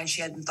to her mind.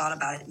 She hadn't thought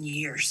about it in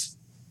years.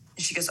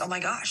 And she goes, oh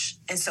my gosh.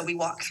 And so we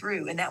walked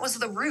through. And that was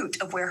the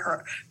root of where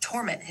her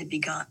torment had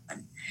begun.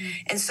 Mm-hmm.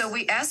 And so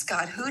we asked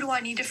God, who do I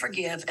need to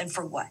forgive and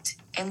for what?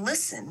 And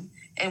listen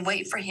and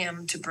wait for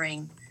him to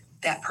bring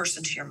that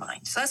person to your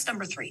mind. So that's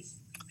number three.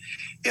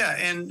 Yeah.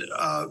 And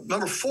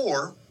number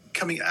four,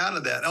 coming out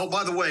of that. Oh,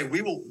 by the way,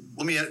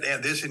 let me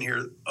add this in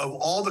here. Of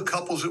all the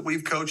couples that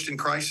we've coached in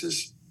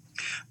crisis,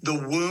 the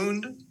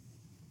wound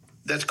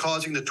that's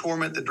causing the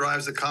torment that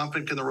drives the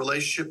conflict in the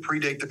relationship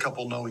predate the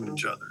couple knowing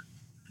each other.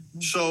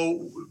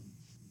 So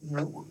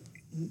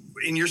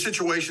in your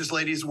situations,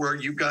 ladies, where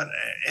you've got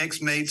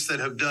ex-mates that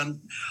have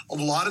done a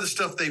lot of the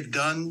stuff they've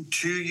done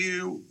to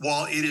you,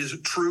 while it is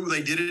true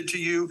they did it to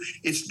you,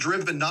 it's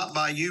driven not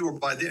by you or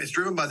by them. It's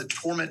driven by the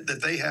torment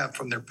that they have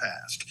from their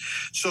past.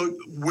 So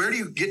where do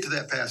you get to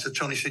that past? As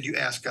Tony said, you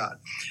ask God.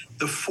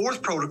 The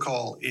fourth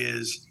protocol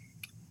is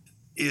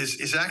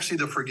actually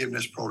the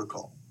forgiveness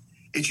protocol.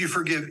 It's you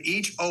forgive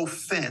each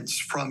offense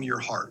from your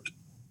heart.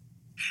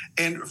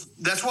 And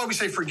that's why we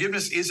say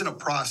forgiveness isn't a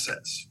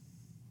process.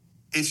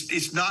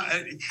 It's not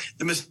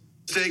the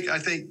mistake I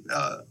think,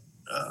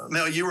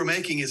 Mel, you were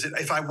making is that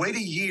if I wait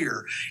a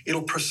year,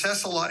 it'll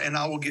process a lot and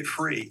I will get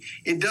free.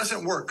 It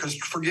doesn't work because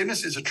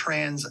forgiveness is a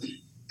transaction.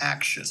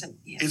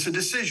 It's a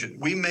decision.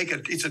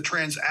 It's a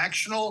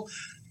transactional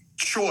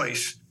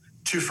choice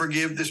to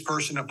forgive this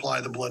person,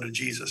 apply the blood of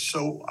Jesus.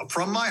 So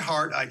from my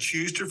heart, I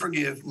choose to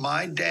forgive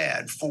my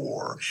dad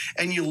for,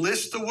 and you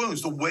list the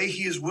wounds, the way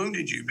he has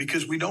wounded you,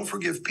 because we don't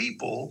forgive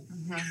people,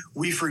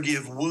 we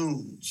forgive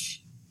wounds.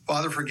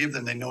 Father, forgive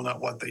them. They know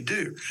not what they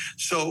do.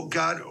 So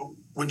God,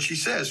 when she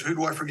says, who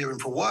do I forgive and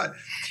for what?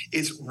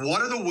 It's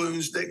what are the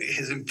wounds that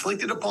has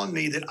inflicted upon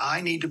me that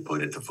I need to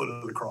put at the foot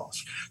of the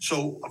cross?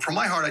 So from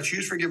my heart, I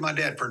choose to forgive my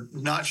dad for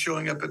not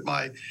showing up at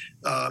my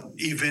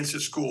events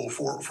at school,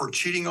 for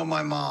cheating on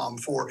my mom,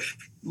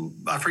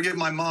 I forgive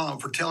my mom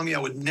for telling me I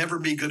would never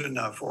be good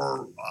enough,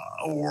 or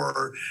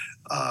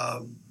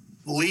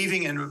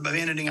leaving and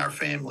abandoning our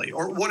family,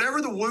 or whatever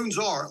the wounds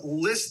are,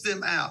 list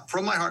them out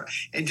from my heart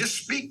and just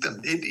speak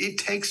them. It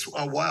takes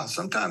a while.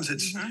 Sometimes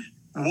it's,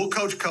 we'll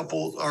coach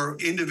couples or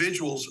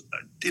individuals.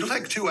 It'll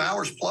take 2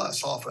 hours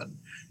plus often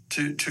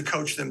to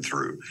coach them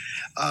through.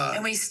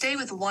 And we stay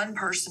with one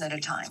person at a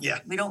time. Yeah.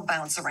 We don't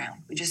bounce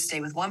around. We just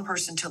stay with one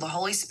person until the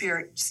Holy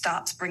Spirit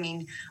stops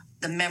bringing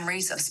the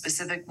memories of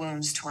specific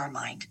wounds to our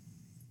mind.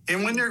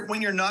 And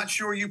when you're not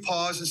sure, you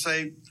pause and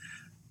say,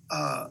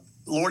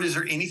 Lord, is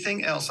there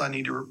anything else I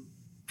need to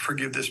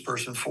forgive this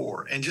person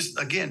for? And just,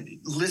 again,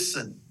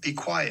 listen, be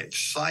quiet,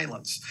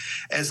 silence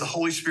as the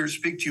Holy Spirit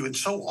speaks to you. And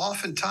so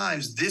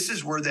oftentimes, this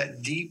is where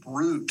that deep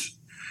root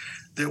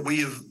that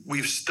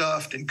we've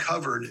stuffed and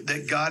covered,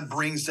 that God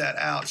brings that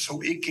out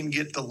so it can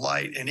get the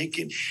light, and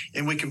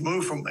we can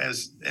move from,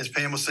 as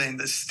Pam was saying,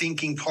 the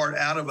stinking part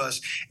out of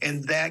us,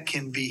 and that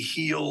can be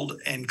healed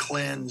and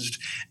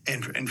cleansed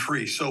and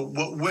free. So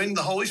when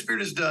the Holy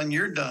Spirit is done,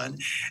 you're done,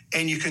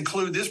 and you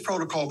conclude this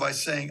protocol by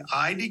saying,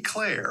 I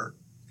declare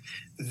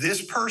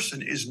this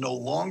person is no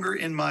longer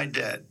in my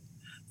debt,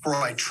 for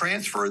I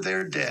transfer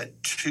their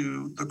debt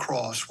to the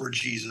cross where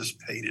Jesus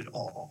paid it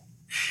all.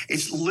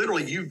 It's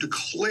literally you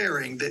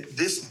declaring that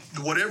this,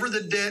 whatever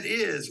the debt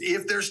is,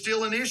 if there's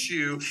still an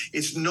issue,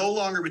 it's no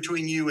longer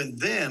between you and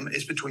them,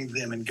 it's between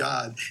them and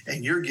God,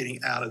 and you're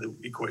getting out of the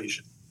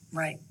equation.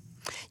 Right.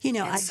 You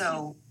know,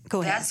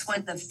 Go ahead. That's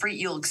when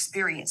you'll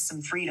experience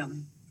some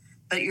freedom,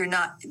 but you're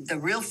not, the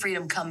real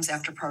freedom comes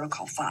after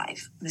protocol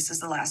 5. This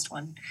is the last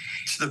one.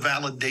 It's the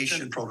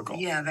validation protocol.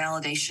 Yeah,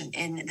 validation.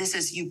 And this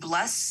is, you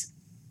bless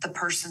the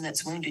person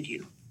that's wounded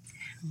you.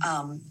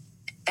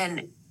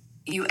 And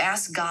you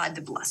ask God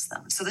to bless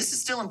them. So this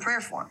is still in prayer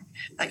form,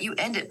 but you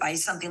end it by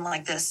something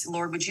like this: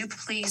 Lord, would you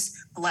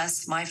please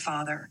bless my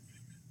father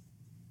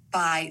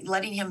by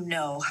letting him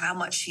know how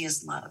much he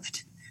is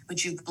loved?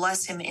 Would you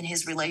bless him in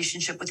his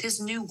relationship with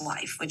his new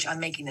wife, which I'm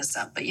making this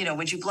up, but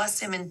would you bless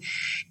him in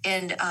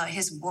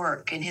his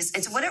work and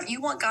it's whatever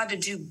you want God to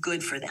do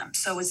good for them.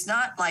 So it's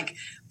not like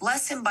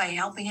bless him by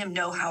helping him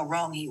know how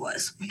wrong he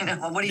was,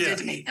 what he did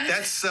to me.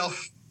 That's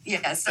self.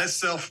 Yes. That's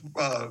self.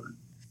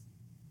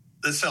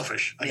 That's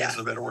selfish, I guess is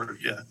a better word.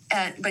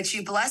 Yeah. But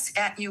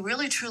you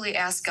really truly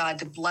ask God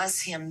to bless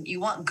him.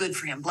 You want good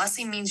for him.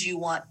 Blessing means you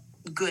want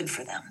good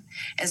for them.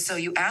 And so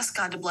you ask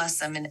God to bless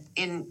them,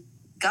 and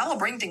God will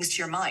bring things to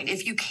your mind.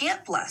 If you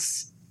can't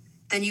bless,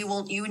 then you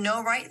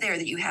know right there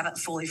that you haven't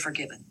fully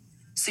forgiven.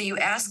 So you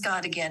ask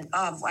God again,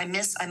 I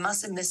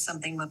must have missed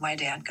something with my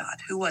dad, God.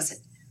 Who was it?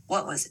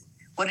 What was it?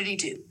 What did he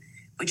do?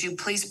 Would you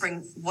please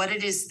bring what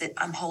it is that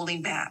I'm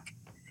holding back?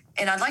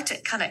 And I'd like to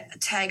kind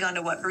of tag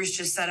onto what Bruce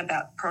just said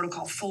about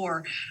protocol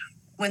 4.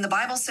 When the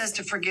Bible says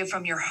to forgive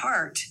from your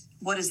heart,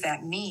 what does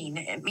that mean?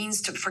 It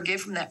means to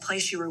forgive from that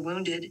place you were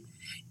wounded.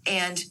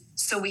 And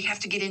so we have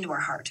to get into our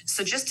heart.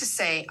 So just to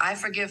say, I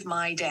forgive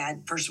my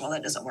dad, first of all,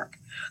 that doesn't work.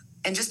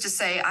 And just to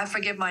say, I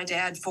forgive my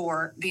dad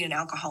for being an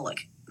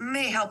alcoholic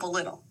may help a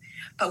little.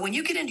 But when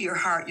you get into your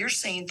heart, you're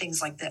saying things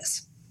like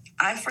this: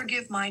 I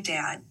forgive my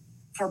dad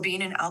for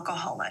being an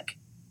alcoholic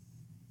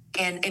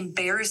and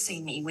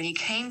embarrassing me when he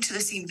came to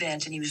this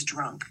event and he was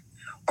drunk,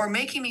 or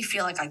making me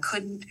feel like I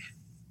couldn't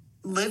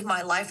live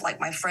my life like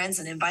my friends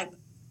and invite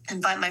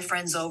my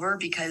friends over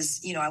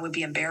because, I would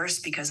be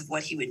embarrassed because of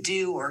what he would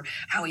do or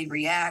how he'd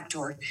react,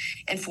 you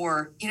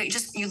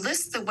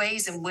list the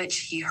ways in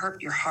which he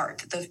hurt your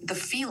heart, the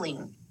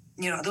feeling,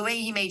 the way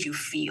he made you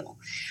feel.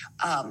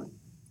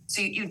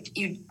 So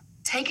you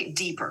take it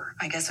deeper,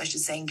 I guess I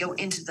should say, and go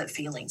into the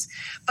feelings.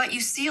 But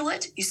you seal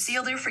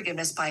their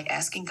forgiveness by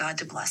asking God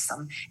to bless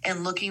them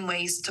and looking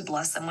ways to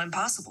bless them when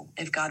possible,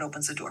 if God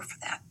opens the door for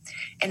that.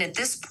 And at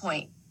this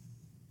point,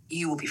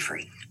 you will be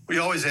free. We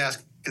always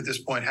ask at this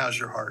point, how's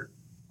your heart?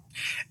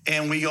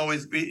 And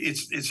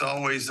it's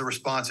always the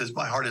response is,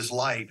 my heart is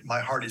light.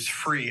 My heart is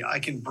free. I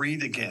can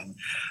breathe again.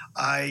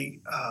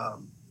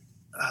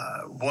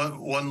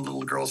 One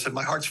little girl said,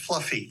 my heart's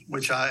fluffy,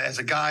 which as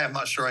a guy, I'm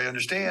not sure I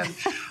understand,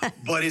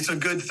 but it's a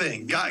good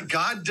thing.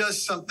 God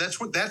does something.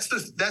 That's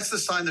the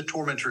sign the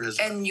tormentor is.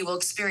 And you will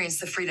experience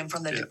the freedom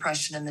from the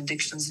depression and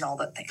addictions and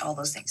all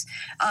those things.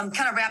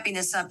 Kind of wrapping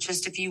this up,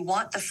 just if you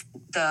want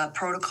the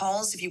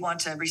protocols, if you want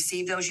to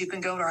receive those, you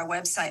can go to our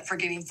website,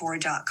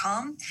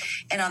 forgivingfor.com.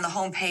 And on the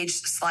homepage,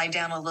 slide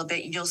down a little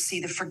bit, you'll see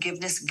the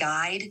forgiveness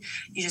guide.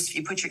 If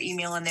you put your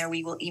email in there,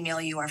 we will email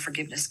you our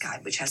forgiveness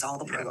guide, which has all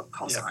the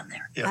protocols on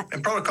there. Yeah,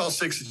 and protocol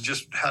 6 is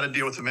just how to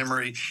deal with the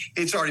memory.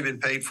 It's already been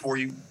paid for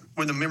you.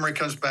 When the memory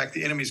comes back,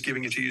 the enemy's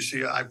giving it to you.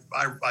 So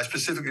I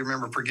specifically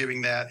remember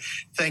forgiving that.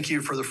 Thank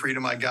you for the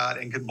freedom I got,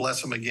 and could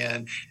bless them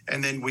again.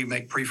 And then we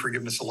make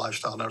pre-forgiveness a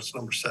lifestyle. That's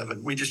number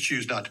 7. We just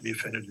choose not to be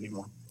offended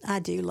anymore. I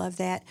do love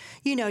that.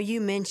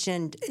 You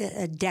mentioned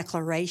a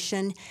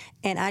declaration,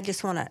 and I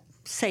just want to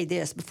say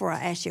this before I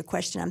ask you a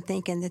question. I'm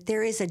thinking that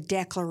there is a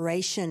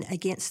declaration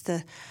against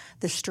the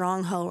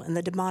stronghold and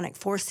the demonic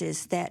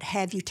forces that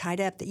have you tied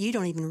up that you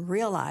don't even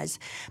realize.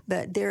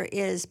 But there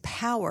is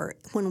power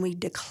when we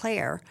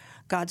declare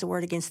God's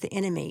word against the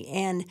enemy.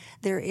 And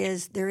there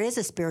is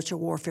a spiritual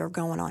warfare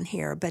going on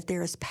here, but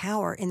there is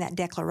power in that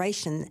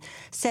declaration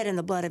set in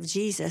the blood of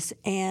Jesus.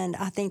 And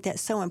I think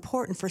that's so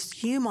important for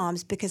you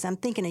moms, because I'm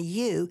thinking of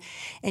you,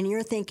 and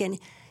you're thinking,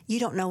 you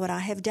don't know what I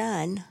have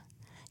done.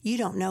 You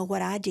don't know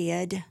what I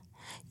did.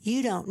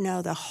 You don't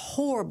know the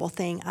horrible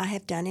thing I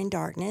have done in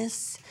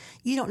darkness.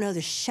 You don't know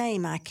the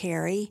shame I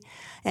carry.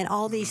 And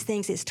all these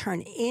things, it's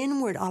turned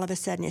inward all of a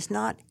sudden.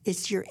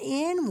 It's your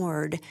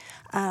inward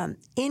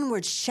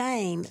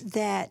shame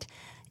that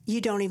you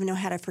don't even know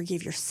how to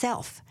forgive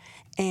yourself.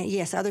 And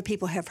yes, other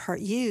people have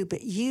hurt you,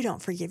 but you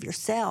don't forgive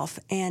yourself.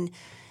 And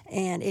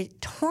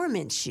it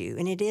torments you,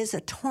 and it is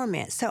a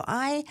torment. So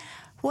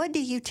what do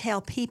you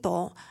tell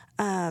people,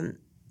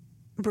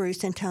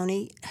 Bruce and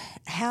Tony,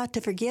 how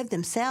to forgive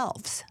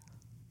themselves?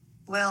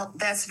 Well,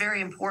 that's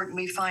very important.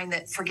 We find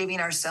that forgiving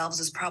ourselves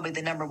is probably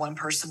the number one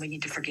person we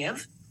need to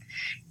forgive.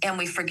 And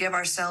we forgive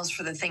ourselves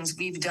for the things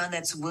we've done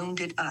that's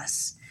wounded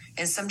us.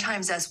 And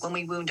sometimes that's when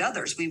we wound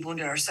others. We've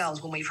wounded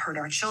ourselves when we've hurt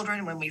our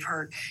children, when we've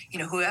hurt,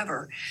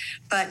 whoever.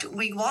 But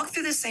we walk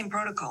through the same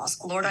protocols.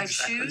 Lord,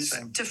 Exactly I choose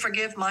to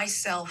forgive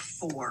myself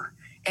for.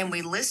 And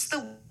we list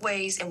the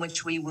ways in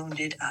which we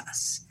wounded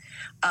us.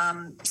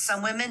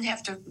 Some women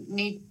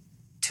need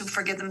to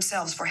forgive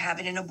themselves for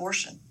having an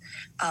abortion.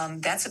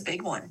 That's a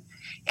big one.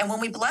 And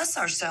when we bless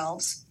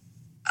ourselves,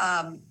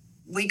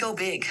 we go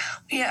big.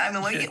 Yeah, I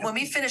mean, when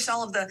we finish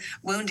all of the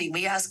wounding,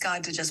 we ask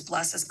God to just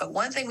bless us. But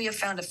one thing we have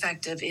found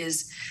effective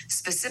is,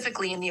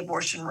 specifically in the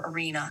abortion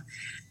arena,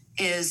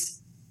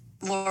 is,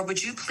 Lord,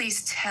 would you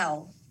please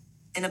tell,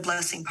 in a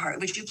blessing part,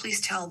 would you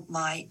please tell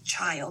my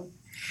child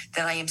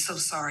that I am so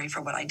sorry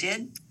for what I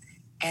did,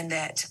 and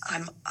that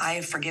I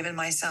have forgiven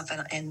myself,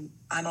 and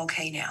I'm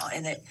okay now,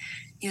 and that,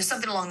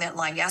 something along that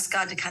line. You ask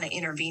God to kind of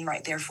intervene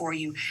right there for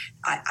you.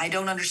 I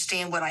don't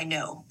understand what I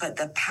know, but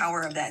the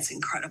power of that's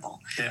incredible.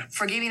 Yeah.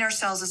 Forgiving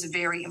ourselves is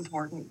very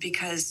important,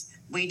 because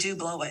we do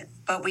blow it,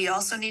 but we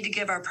also need to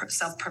give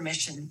ourselves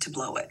permission to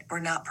blow it. We're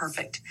not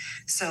perfect.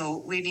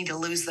 So we need to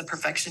lose the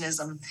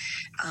perfectionism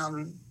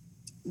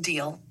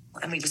deal,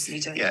 and we just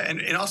need to. Yeah,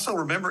 and also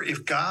remember,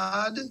 if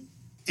God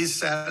is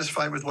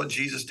satisfied with what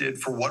Jesus did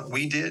for what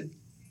we did,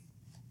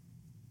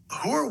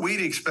 who are we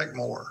to expect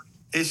more?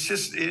 It's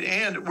just,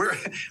 and we're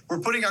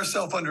putting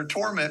ourselves under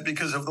torment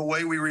because of the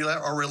way we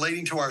are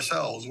relating to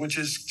ourselves, which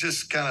is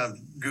just kind of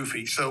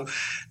goofy. So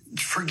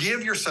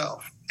forgive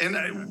yourself. And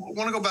I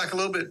want to go back a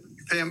little bit,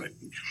 Pam.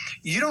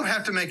 You don't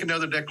have to make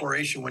another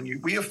declaration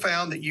we have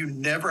found that you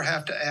never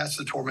have to ask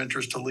the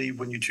tormentors to leave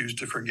when you choose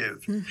to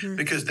forgive,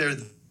 because they're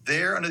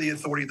there under the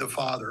authority of the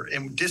Father.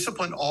 And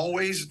discipline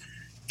always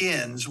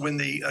ends when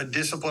the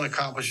discipline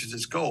accomplishes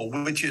its goal,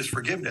 which is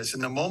forgiveness.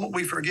 And the moment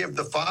we forgive,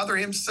 the Father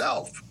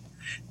himself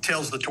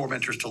tells the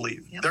tormentors to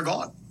leave. Yep. They're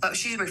gone. But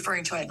she's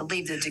referring to, I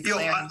believe, the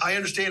declare. I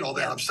understand all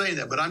that. Yep. I'm saying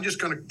that, but I'm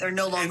just going to. They're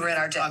no longer at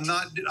our debt.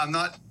 I'm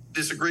not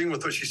disagreeing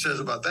with what she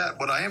says about that.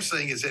 What I am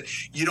saying is that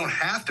you don't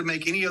have to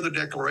make any other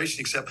declaration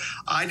except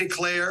I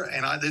declare,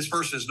 and this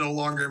person is no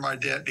longer in my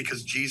debt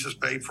because Jesus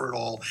paid for it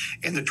all,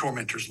 and the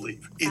tormentors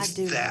leave. It's I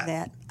do love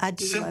that. I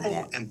do simple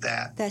love that. And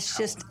that. That's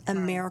just a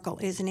miracle,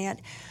 isn't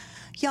it?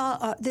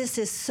 Y'all, this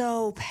is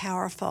so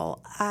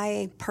powerful.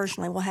 I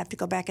personally will have to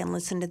go back and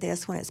listen to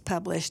this when it's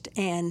published.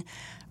 And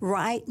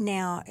right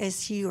now,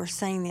 as you are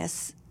saying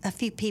this, a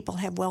few people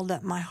have welled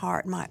up my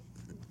heart. My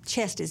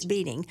chest is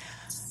beating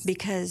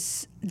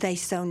because they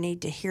so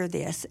need to hear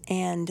this.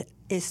 And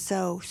is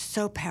so,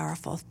 so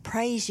powerful.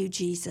 Praise you,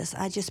 Jesus.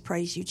 I just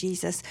praise you,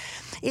 Jesus.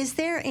 Is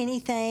there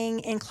anything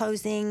in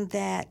closing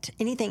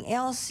anything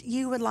else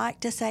you would like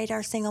to say to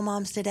our single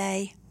moms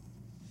today?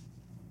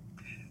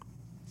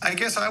 I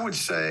guess I would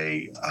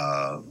say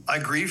I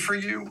grieve for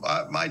you.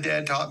 My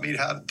dad taught me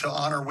how to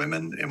honor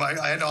women. And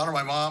I had to honor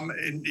my mom,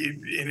 and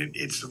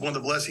it's one of the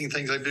blessing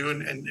things I do,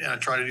 and I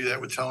try to do that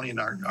with Tony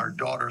and our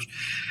daughters.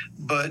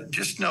 But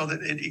just know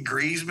that it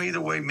grieves me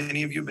the way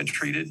many of you have been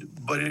treated,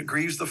 but it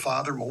grieves the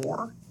Father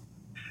more.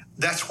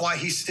 That's why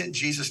he sent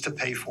Jesus to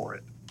pay for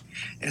it.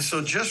 And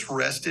so just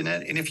rest in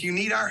it. And if you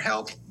need our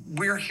help,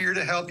 we're here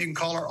to help. You can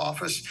call our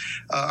office.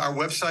 Our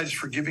website is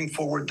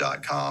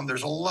forgivingforward.com.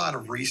 There's a lot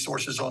of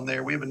resources on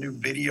there. We have a new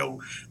video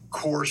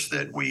course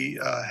that we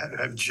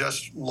have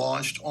just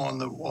launched on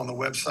the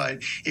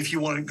website. If you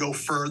want to go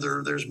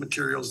further, there's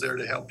materials there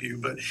to help you.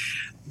 But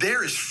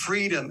there is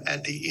freedom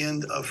at the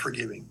end of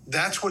forgiving.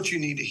 That's what you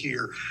need to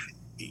hear.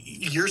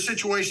 Your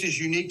situation is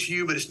unique to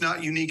you, but it's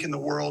not unique in the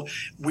world.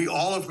 We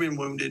all have been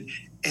wounded,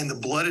 and the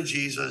blood of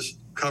Jesus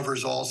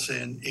covers all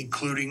sin,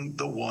 including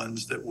the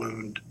ones that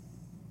wound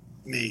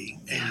me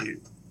and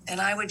you.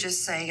 And I would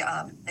just say,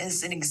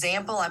 as an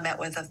example, I met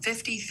with a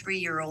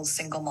 53-year-old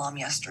single mom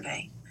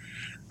yesterday.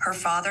 Her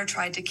father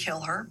tried to kill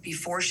her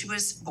before she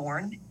was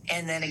born,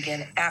 and then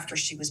again after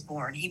she was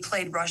born. He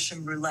played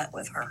Russian roulette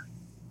with her.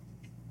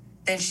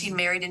 Then she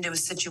married into a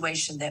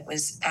situation that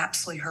was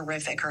absolutely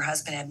horrific. Her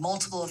husband had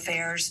multiple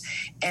affairs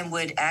and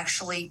would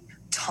actually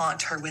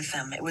taunt her with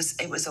them. It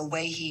was a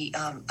way he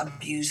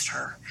abused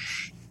her.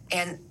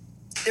 And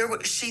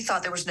she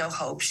thought there was no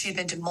hope. She had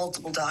been to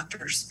multiple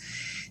doctors.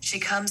 She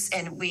comes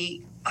and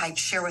I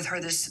share with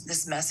her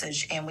this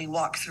message, and we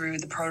walk through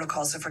the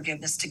protocols of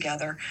forgiveness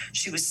together.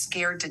 She was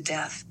scared to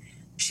death.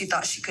 She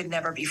thought she could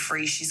never be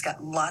free. She's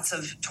got lots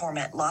of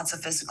torment, lots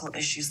of physical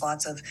issues,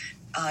 lots of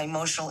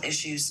emotional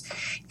issues.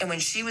 And when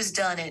she was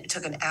done, and it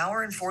took an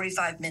hour and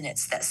 45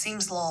 minutes, that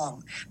seems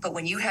long, but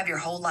when you have your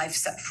whole life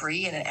set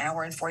free in an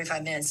hour and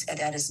 45 minutes,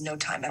 that is no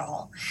time at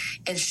all.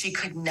 And she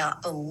could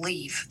not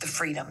believe the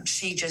freedom.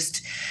 She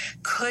just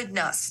could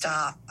not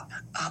stop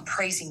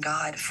praising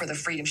God for the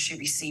freedom she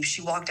received.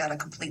 She walked out a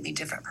completely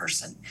different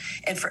person.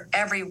 And for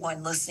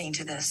everyone listening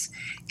to this,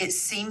 it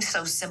seems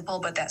so simple,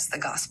 but that's the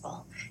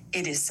gospel.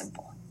 It is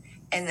simple.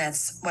 And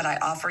that's what I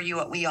offer you,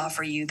 what we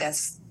offer you.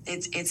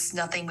 It's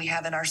nothing we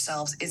have in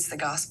ourselves. It's the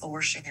gospel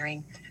we're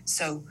sharing.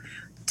 So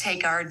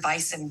take our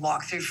advice and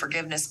walk through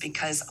forgiveness,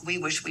 because we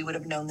wish we would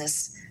have known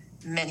this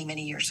many,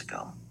 many years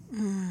ago.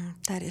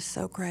 That is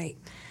so great.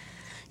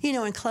 You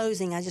know, in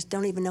closing, I just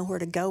don't even know where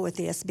to go with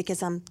this,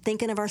 because I'm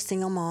thinking of our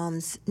single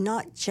moms,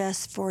 not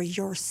just for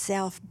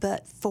yourself,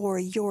 but for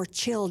your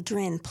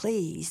children,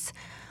 please.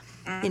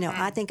 You know,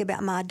 I think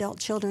about my adult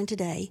children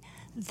today,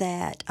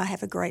 that I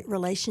have a great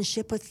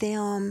relationship with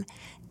them,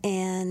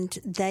 and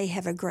they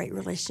have a great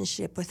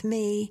relationship with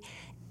me.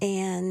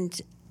 And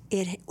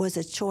it was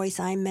a choice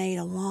I made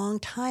a long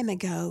time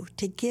ago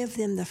to give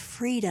them the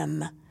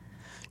freedom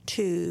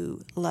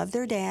to love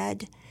their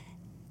dad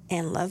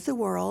and love the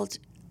world,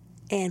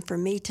 and for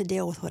me to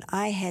deal with what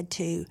I had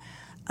to.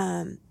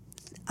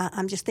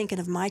 I'm just thinking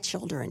of my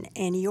children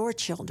and your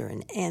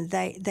children, and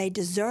they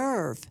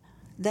deserve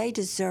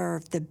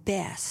the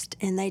best,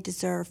 and they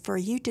deserve for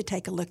you to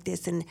take a look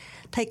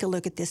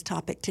at this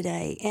topic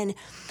today. And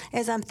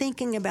as I'm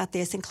thinking about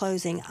this in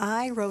closing,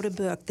 I wrote a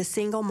book, The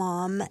Single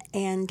Mom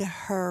and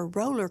Her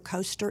Roller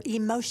Coaster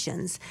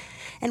Emotions.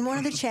 And one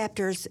of the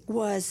chapters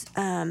was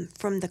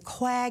from the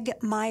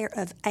quagmire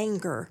of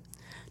anger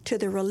to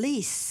the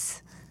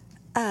release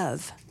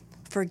of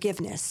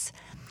forgiveness.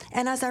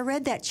 And as I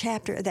read that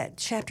chapter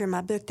in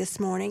my book this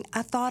morning,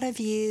 I thought of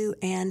you,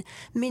 and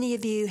many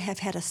of you have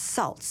had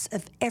assaults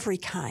of every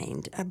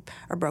kind,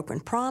 a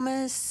broken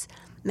promise,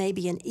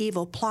 maybe an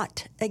evil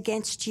plot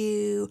against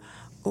you,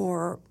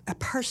 or a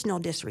personal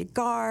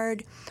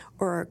disregard,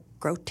 or a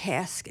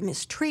grotesque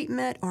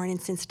mistreatment, or an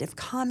insensitive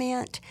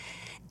comment,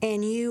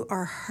 and you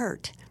are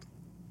hurt.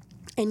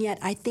 And yet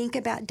I think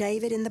about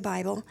David in the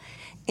Bible,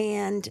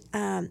 and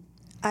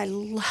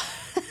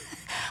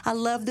I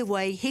love the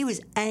way he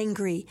was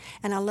angry,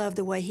 and I love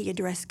the way he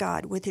addressed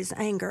God with his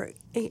anger.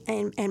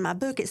 And in my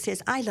book, it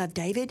says, I love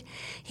David.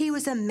 He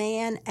was a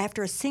man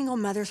after a single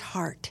mother's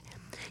heart.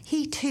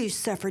 He, too,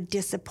 suffered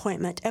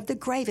disappointment of the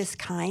gravest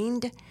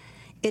kind.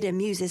 It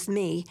amuses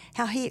me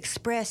how he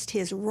expressed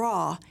his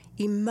raw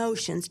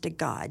emotions to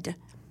God.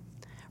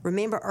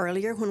 Remember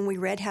earlier when we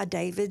read how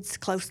David's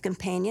close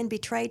companion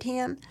betrayed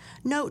him?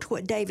 Note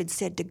what David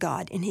said to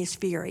God in his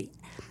fury.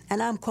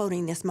 And I'm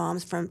quoting this,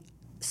 moms, from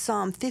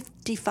Psalm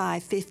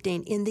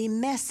 55:15 in the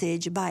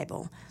Message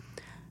Bible.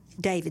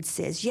 David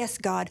says, yes,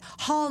 God,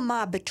 haul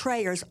my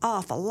betrayers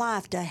off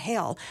alive to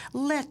hell.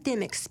 Let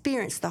them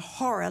experience the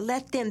horror.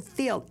 Let them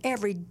feel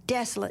every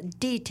desolate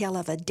detail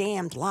of a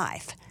damned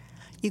life.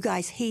 You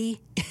guys,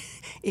 he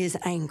is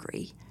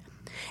angry.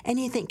 And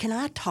you think, can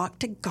I talk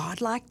to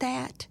God like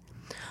that?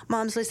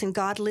 Moms, listen,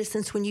 God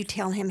listens when you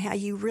tell him how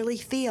you really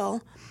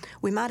feel.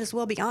 We might as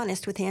well be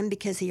honest with him,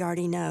 because he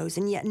already knows.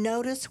 And yet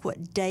notice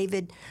what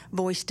David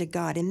voiced to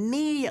God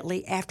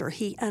immediately after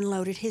he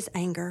unloaded his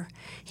anger.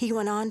 He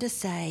went on to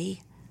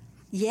say,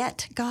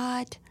 yet,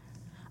 God,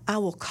 I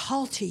will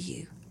call to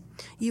you.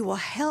 You will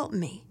help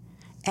me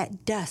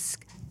at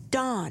dusk,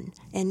 dawn,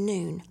 and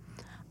noon.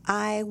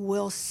 I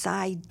will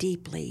sigh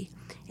deeply,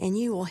 and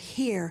you will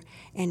hear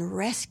and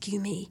rescue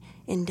me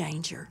in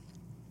danger.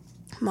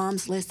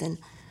 Moms, listen.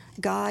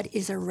 God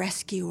is a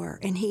rescuer,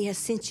 and he has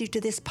sent you to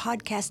this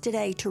podcast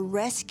today to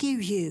rescue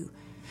you.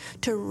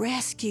 To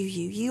rescue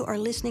you. You are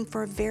listening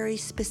for a very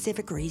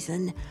specific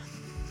reason.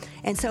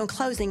 And so in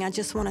closing, I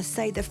just want to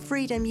say the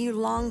freedom you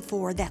long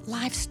for, that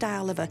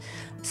lifestyle of a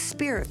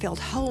spirit-filled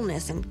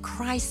wholeness and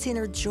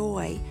Christ-centered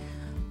joy,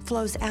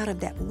 flows out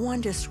of that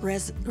wondrous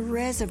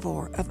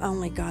reservoir of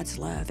only God's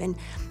love. And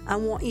I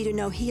want you to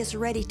know he is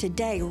ready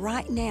today,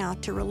 right now,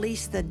 to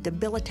release the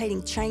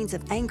debilitating chains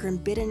of anger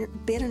and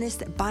bitterness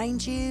that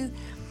bind you.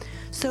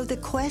 So the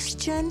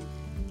question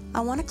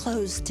I want to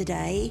close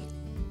today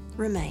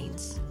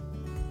remains,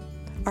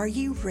 are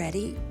you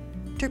ready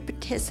to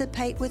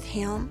participate with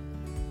him,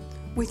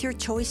 with your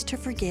choice to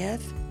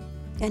forgive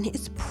and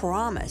his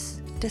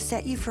promise to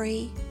set you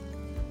free?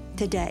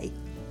 Today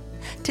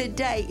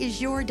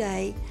is your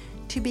day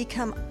to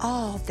become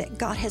all that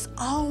God has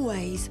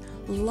always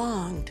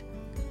longed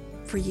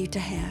for you to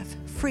have,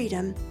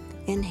 freedom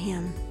in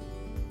him.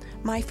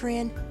 My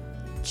friend,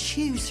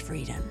 choose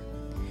freedom.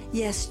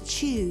 Yes,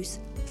 choose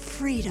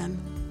freedom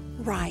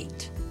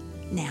right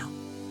now.